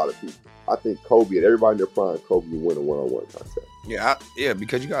shocked a lot of people. I think Kobe and everybody in their prime, Kobe would win a one-on-one contest. Yeah,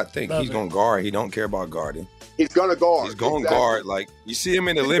 because you got to think, he's going to guard. He don't care about guarding. He's going to guard. He's going to guard. Like, you see him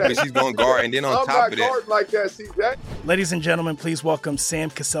in the Olympics, he's going to guard. And then on top of that. I'm not guarding like that, CJ. Ladies and gentlemen, please welcome Sam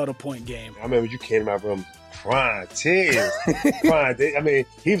Cassell to Point Game. I remember you came to my room crying, tears, crying. I mean,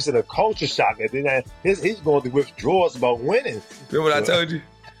 he was in a culture shock. And then he's going through withdrawals about winning. Remember what I told you?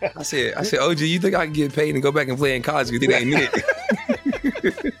 I said, OG, you think I can get paid and go back and play in college? You think I need it?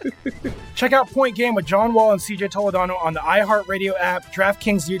 Check out Point Game with John Wall and CJ Toledano on the iHeartRadio app,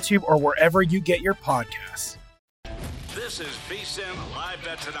 DraftKings YouTube, or wherever you get your podcasts. This is VSiN Live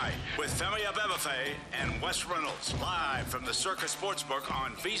Bet Tonight with Femi Abebefe and Wes Reynolds, live from the Circus Sportsbook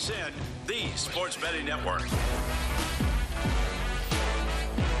on VSiN, the sports betting network.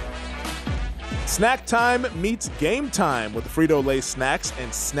 Snack time meets game time with the Frito-Lay Snacks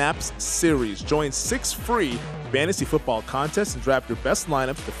and Snaps series. Join 6 free fantasy football contests and draft your best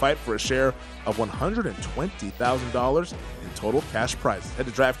lineups to fight for a share of $120,000 in total cash prizes. Head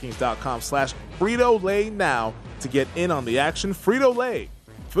to DraftKings.com/Frito-Lay now to get in on the action. Frito-Lay,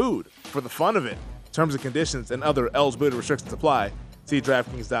 food for the fun of it. Terms and conditions and other eligibility restrictions apply. See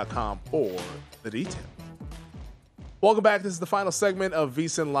DraftKings.com for the details. Welcome back. This is the final segment of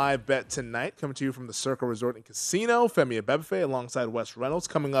VSiN Live Bet Tonight, coming to you from the Circle Resort and Casino. Femi Abebefe alongside Wes Reynolds.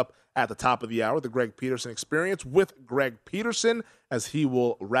 Coming up at the top of the hour, the Greg Peterson Experience with Greg Peterson, as he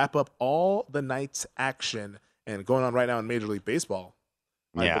will wrap up all the night's action and going on right now in Major League Baseball.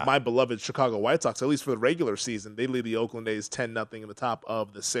 My beloved Chicago White Sox, at least for the regular season, they lead the Oakland A's 10-0 in the top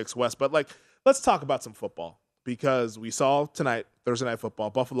of the 6 West. But let's talk about some football, because we saw tonight, Thursday Night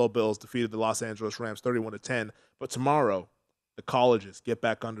Football, Buffalo Bills defeated the Los Angeles Rams 31-10. But tomorrow, the colleges get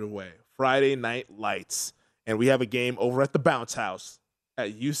back underway. Friday Night Lights. And we have a game over at the Bounce House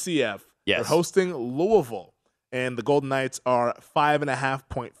at UCF. Yes. They're hosting Louisville. And the Golden Knights are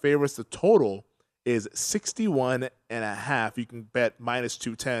 5.5-point favorites. The total is 61.5. You can bet minus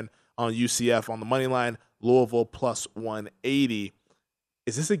 210 on UCF on the money line. Louisville plus 180.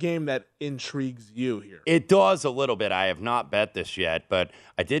 Is this a game that intrigues you here? It does a little bit. I have not bet this yet, but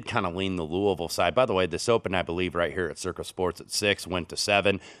I did kind of lean the Louisville side. By the way, this opened, I believe, right here at Circa Sports at 6, went to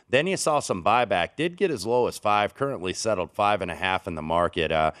 7. Then you saw some buyback. Did get as low as 5, currently settled 5.5 in the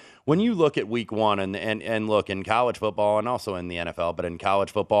market. When you look at week 1 and look in college football and also in the NFL, but in college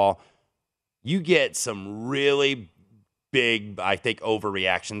football, you get some really big, I think,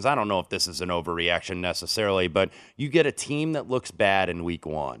 overreactions. I don't know if this is an overreaction necessarily, but you get a team that looks bad in week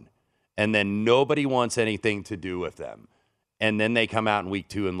 1, and then nobody wants anything to do with them. And then they come out in week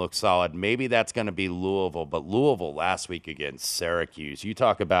 2 and look solid. Maybe that's going to be Louisville, but Louisville last week against Syracuse, you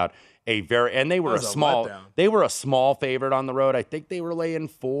talk about and they were they were a small favorite on the road. I think they were laying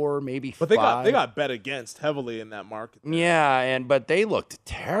 4, maybe 5. But they got bet against heavily in that market. Yeah, but they looked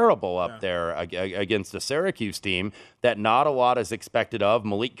terrible up there against a Syracuse team that not a lot is expected of.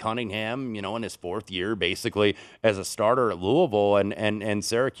 Malik Cunningham, in his 4th year basically as a starter at Louisville, and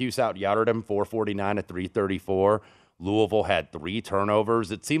Syracuse out-yarded him 449 to 334. Louisville had 3 turnovers.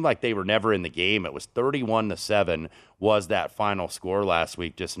 It seemed like they were never in the game. It was 31-7 was that final score last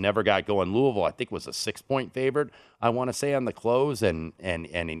week. Just never got going. Louisville, I think, was a 6-point favorite, I want to say, on the close, and an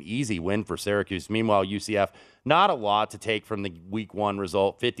easy win for Syracuse. Meanwhile, UCF, not a lot to take from the week 1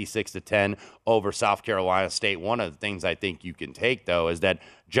 result, 56-10 over South Carolina State. One of the things I think you can take, though, is that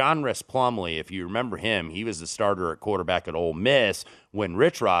John Rhys Plumlee, if you remember him, he was the starter at quarterback at Ole Miss when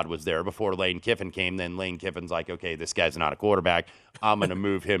Rich Rod was there before Lane Kiffin came. Then Lane Kiffin's like, okay, this guy's not a quarterback. I'm going to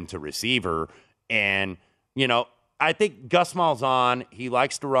move him to receiver. And, I think Gus Malzahn, he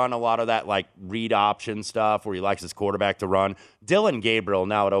likes to run a lot of that like read option stuff where he likes his quarterback to run. Dillon Gabriel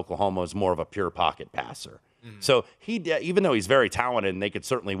now at Oklahoma is more of a pure pocket passer. So he, even though he's very talented and they could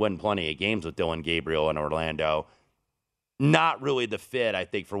certainly win plenty of games with Dillon Gabriel in Orlando, not really the fit, I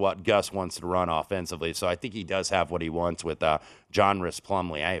think, for what Gus wants to run offensively. So I think he does have what he wants with John Rhys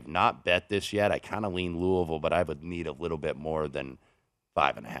Plumlee. I have not bet this yet. I kind of lean Louisville, but I would need a little bit more than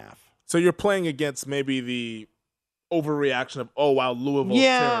 5.5. So you're playing against maybe the overreaction of, oh, wow, Louisville's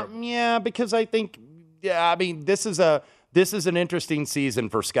terrible. Yeah, because I think, this is an interesting season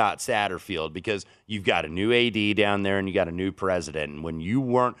for Scott Satterfield because you've got a new AD down there and you got a new president. And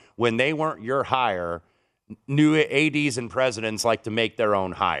when they weren't your hire, new ADs and presidents like to make their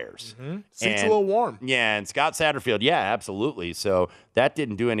own hires. Seat's a little warm. Yeah, and Scott Satterfield, yeah, absolutely. So that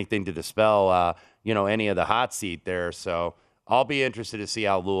didn't do anything to dispel, any of the hot seat there. So I'll be interested to see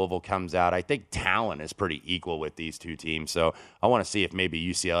how Louisville comes out. I think talent is pretty equal with these two teams. So I want to see if maybe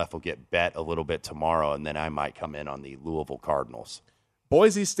UCLF will get bet a little bit tomorrow, and then I might come in on the Louisville Cardinals.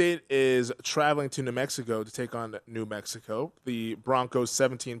 Boise State is traveling to New Mexico to take on New Mexico. The Broncos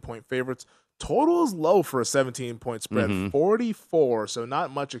 17-point favorites. Total is low for a 17-point spread, 44, so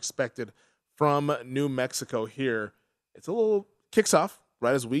not much expected from New Mexico here. It's a little kicks off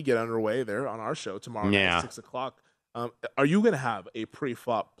right as we get underway there on our show tomorrow night at 6 o'clock. Are you going to have a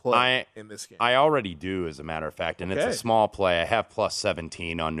pre-flop play in this game? I already do, as a matter of fact, and it's a small play. I have plus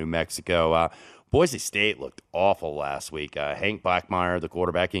 17 on New Mexico. Boise State looked awful last week. Hank Blackmeyer, the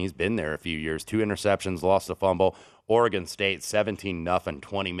quarterback, and he's been there a few years. 2 interceptions, lost a fumble. Oregon State 17-0,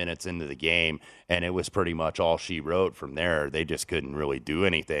 20 minutes into the game, and it was pretty much all she wrote from there. They just couldn't really do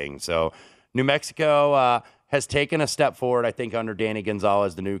anything. So New Mexico has taken a step forward, I think, under Danny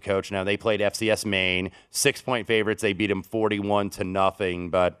Gonzalez, the new coach. Now, they played FCS Maine, 6-point favorites. They beat them 41-0.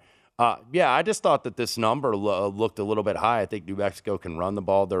 But, I just thought that this number looked a little bit high. I think New Mexico can run the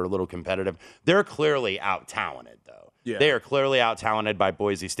ball. They're a little competitive. They're clearly out-talented, though. Yeah. They are clearly out-talented by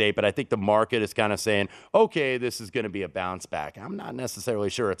Boise State, but I think the market is kind of saying, okay, this is going to be a bounce back. I'm not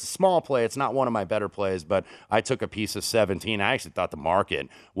necessarily sure. It's a small play. It's not one of my better plays, but I took a piece of 17. I actually thought the market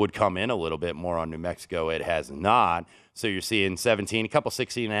would come in a little bit more on New Mexico. It has not. So you're seeing 17, a couple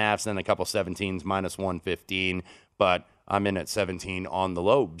 16.5s, then a couple 17s, minus 115, but I'm in at 17 on the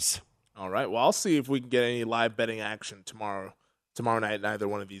Lobes. All right. Well, I'll see if we can get any live betting action tomorrow night in either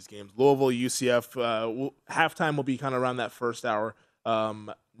one of these games. Louisville, UCF, halftime will be kind of around that first hour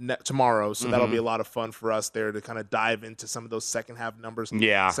tomorrow, so that'll be a lot of fun for us there to kind of dive into some of those second half numbers.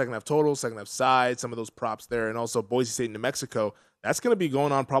 Yeah. Second half total, second half side, some of those props there, and also Boise State, New Mexico. That's going to be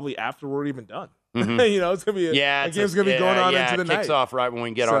going on probably after we're even done. It's going to be a game's going to be going on into the night. It kicks off right when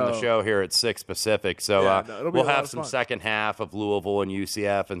we get on the show here at 6 Pacific. So we'll have some second half of Louisville and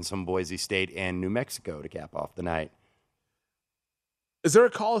UCF and some Boise State and New Mexico to cap off the night. Is there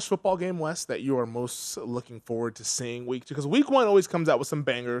a college football game, Wes, that you are most looking forward to seeing week 2? Because week 1 always comes out with some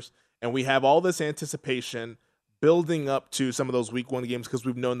bangers, and we have all this anticipation building up to some of those week 1 games because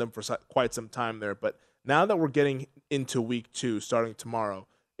we've known them for quite some time there. But now that we're getting into week 2, starting tomorrow,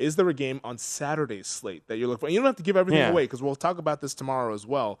 is there a game on Saturday's slate that you're looking for? And you don't have to give everything away because we'll talk about this tomorrow as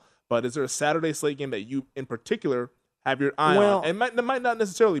well. But is there a Saturday slate game that you, in particular, have your eye on? And it might not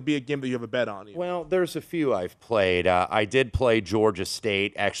necessarily be a game that you have a bet on either. Well, there's a few I've played. I did play Georgia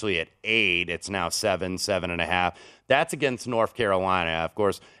State actually at 8. It's now 7.5. That's against North Carolina. Of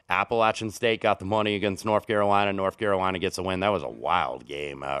course, Appalachian State got the money against North Carolina. North Carolina gets a win. That was a wild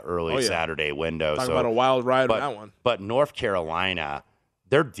game, early Saturday window. Talk about a wild ride on that one. But North Carolina,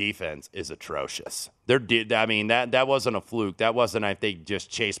 their defense is atrocious. That wasn't a fluke. That wasn't, I think, just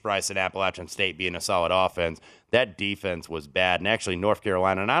Chase Bryce and Appalachian State being a solid offense. That defense was bad. And actually, North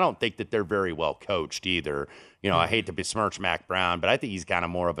Carolina, and I don't think that they're very well coached either. I hate to besmirch Mac Brown, but I think he's kind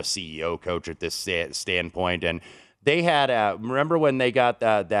of more of a CEO coach at this standpoint. And they had, remember when they got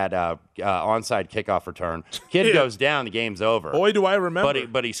that onside kickoff return? Kid goes down, the game's over. Boy, do I remember.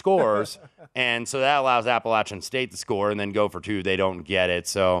 But he scores, and so that allows Appalachian State to score and then go for 2. They don't get it.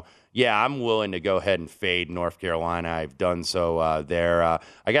 So, yeah, I'm willing to go ahead and fade North Carolina. I've done so there.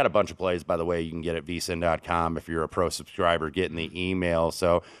 I got a bunch of plays, by the way, you can get at vsin.com if you're a pro subscriber getting the email.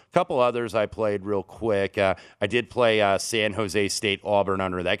 So a couple others I played real quick. I did play San Jose State Auburn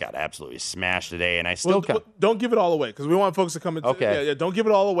under. That got absolutely smashed today, and I still don't give it all away because we want folks to come in. Okay. Yeah, don't give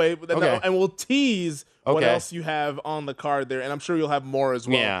it all away. Okay. And we'll tease what Okay. else you have on the card there, and I'm sure you'll have more as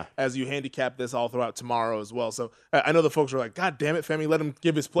well Yeah. as you handicap this all throughout tomorrow as well. So I know the folks are like, God damn it, Femi, let him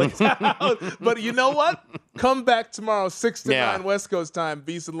give his plays out. But you know what? Come back tomorrow, 6 to 9 West Coast time,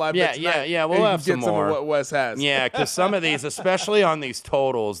 VSiN Live Bet tonight. Yeah, we'll and you have can get some more. of what Wes has. Yeah, because some of these, especially on these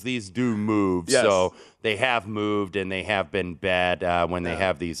totals, these do move. Yes. So they have moved and they have been bad when they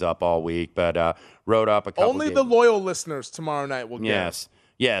have these up all week. But wrote up a couple. Only the loyal listeners tomorrow night will get it. Yes.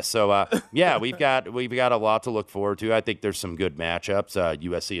 Yeah, so we've got a lot to look forward to. I think there's some good matchups.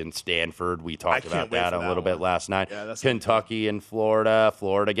 USC and Stanford, we talked about that a little bit last night. Yeah, that's Kentucky and Florida.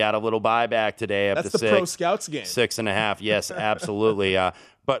 Florida got a little buyback today up That's to the 6. Pro Scouts game. 6.5. Yes, absolutely.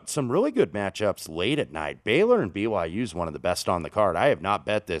 But some really good matchups late at night. Baylor and BYU is one of the best on the card. I have not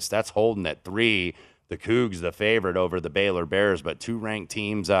bet this. That's holding at 3. The Cougs, the favorite over the Baylor Bears, but 2 ranked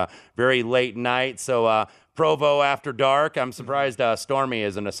teams very late night. So Provo after dark. I'm surprised Stormy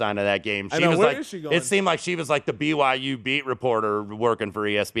isn't a sign of that game. I know, where is she going? It seemed like she was like the BYU beat reporter working for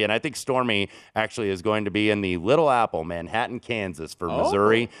ESPN. I think Stormy actually is going to be in the Little Apple, Manhattan, Kansas for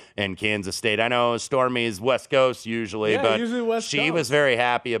Missouri and Kansas State. I know Stormy's West Coast usually, but usually West she Coast. was very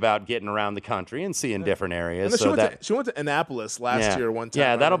happy about getting around the country and seeing different areas. And she went to Annapolis last year one time.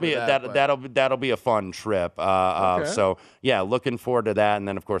 Yeah, that'll be but- that'll be a fun trip. So yeah, looking forward to that. And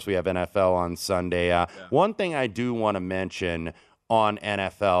then of course we have NFL on Sunday. One thing I do want to mention on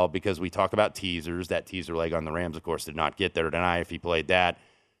NFL, because we talk about teasers, that teaser leg on the Rams, of course, did not get there tonight if he played that.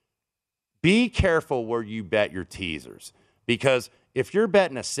 Be careful where you bet your teasers, because if you're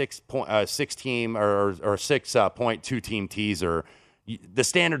betting a 6-team or 6.2 team teaser, the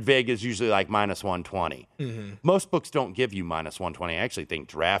standard vig is usually like minus 120. Mm-hmm. Most books don't give you minus 120. I actually think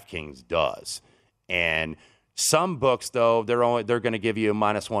DraftKings does. And some books, though, they're going to give you a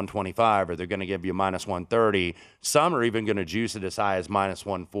minus 125 or they're going to give you a minus 130. Some are even going to juice it as high as minus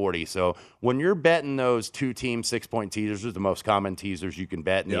 140. So when you're betting those 2-team 6-point teasers, are the most common teasers you can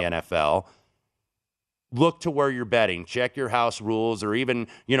bet in the NFL. Look to where you're betting. Check your house rules, or even,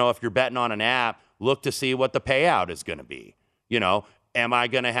 if you're betting on an app, look to see what the payout is going to be. Am I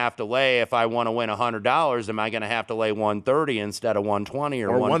going to have to lay, if I want to win $100, am I going to have to lay 130 instead of 120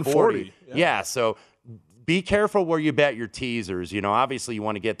 or 140? Yeah, so be careful where you bet your teasers. Obviously you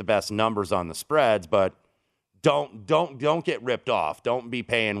want to get the best numbers on the spreads, but don't get ripped off. Don't be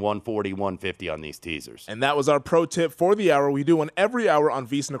paying 140, 150 on these teasers. And that was our pro tip for the hour. We do one every hour on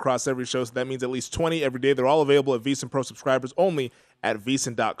VSiN across every show, so that means at least 20 every day. They're all available at VSiN Pro subscribers only at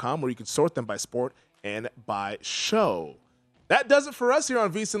vsin.com, where you can sort them by sport and by show. That does it for us here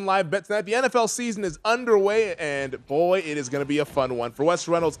on VSiN Live Bet Tonight. The NFL season is underway, and boy, it is going to be a fun one. For Wes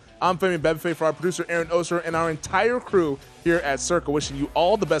Reynolds, I'm Femi Bebefe, for our producer Aaron Oster, and our entire crew here at Circa, wishing you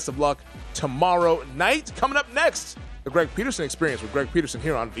all the best of luck tomorrow night. Coming up next, the Greg Peterson Experience with Greg Peterson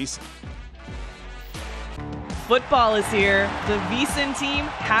here on VSiN. Football is here. The VSiN team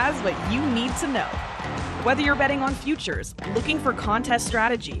has what you need to know. Whether you're betting on futures, looking for contest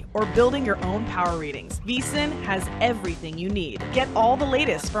strategy, or building your own power ratings, VSiN has everything you need. Get all the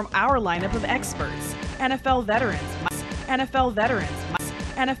latest from our lineup of experts. NFL veterans, NFL veterans,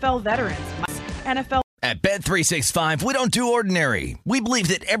 NFL veterans, NFL. At Bet365, we don't do ordinary. We believe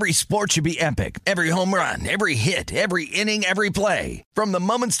that every sport should be epic. Every home run, every hit, every inning, every play. From the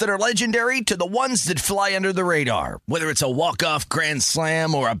moments that are legendary to the ones that fly under the radar. Whether it's a walk-off grand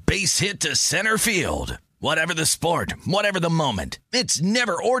slam or a base hit to center field. Whatever the sport, whatever the moment, it's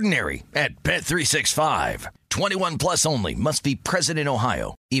never ordinary at Bet365. 21 plus only. Must be present in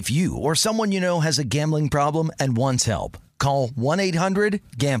Ohio. If you or someone you know has a gambling problem and wants help, call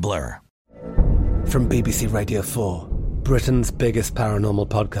 1-800-GAMBLER. From BBC Radio 4, Britain's biggest paranormal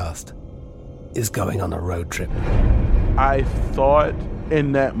podcast is going on a road trip. I thought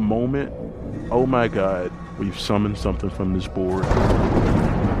in that moment, oh my God, we've summoned something from this board.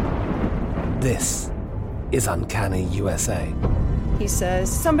 This is Uncanny USA. He says,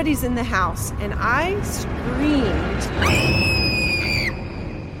 somebody's in the house, and I screamed.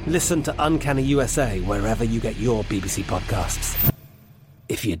 Listen to Uncanny USA wherever you get your BBC podcasts,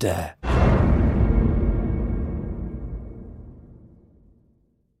 if you dare.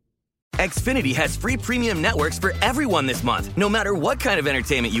 Xfinity has free premium networks for everyone this month, no matter what kind of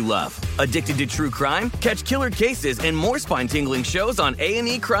entertainment you love. Addicted to true crime? Catch killer cases and more spine-tingling shows on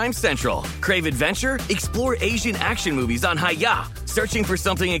A&E Crime Central. Crave adventure? Explore Asian action movies on Hi-YAH. Searching for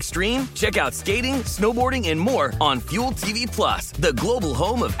something extreme? Check out skating, snowboarding, and more on Fuel TV Plus, the global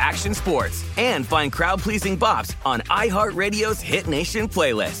home of action sports. And find crowd-pleasing bops on iHeartRadio's Hit Nation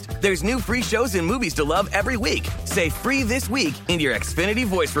playlist. There's new free shows and movies to love every week. Say free this week in your Xfinity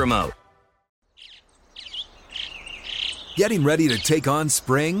voice remote. Getting ready to take on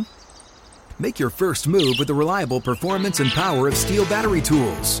spring? Make your first move with the reliable performance and power of Steel battery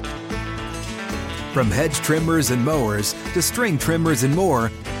tools. From hedge trimmers and mowers to string trimmers and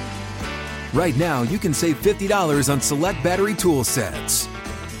more, right now you can save $50 on select battery tool sets.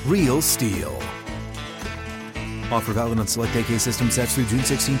 Real Steel. Offer valid on select AK system sets through June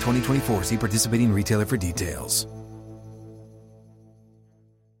 16, 2024. See participating retailer for details.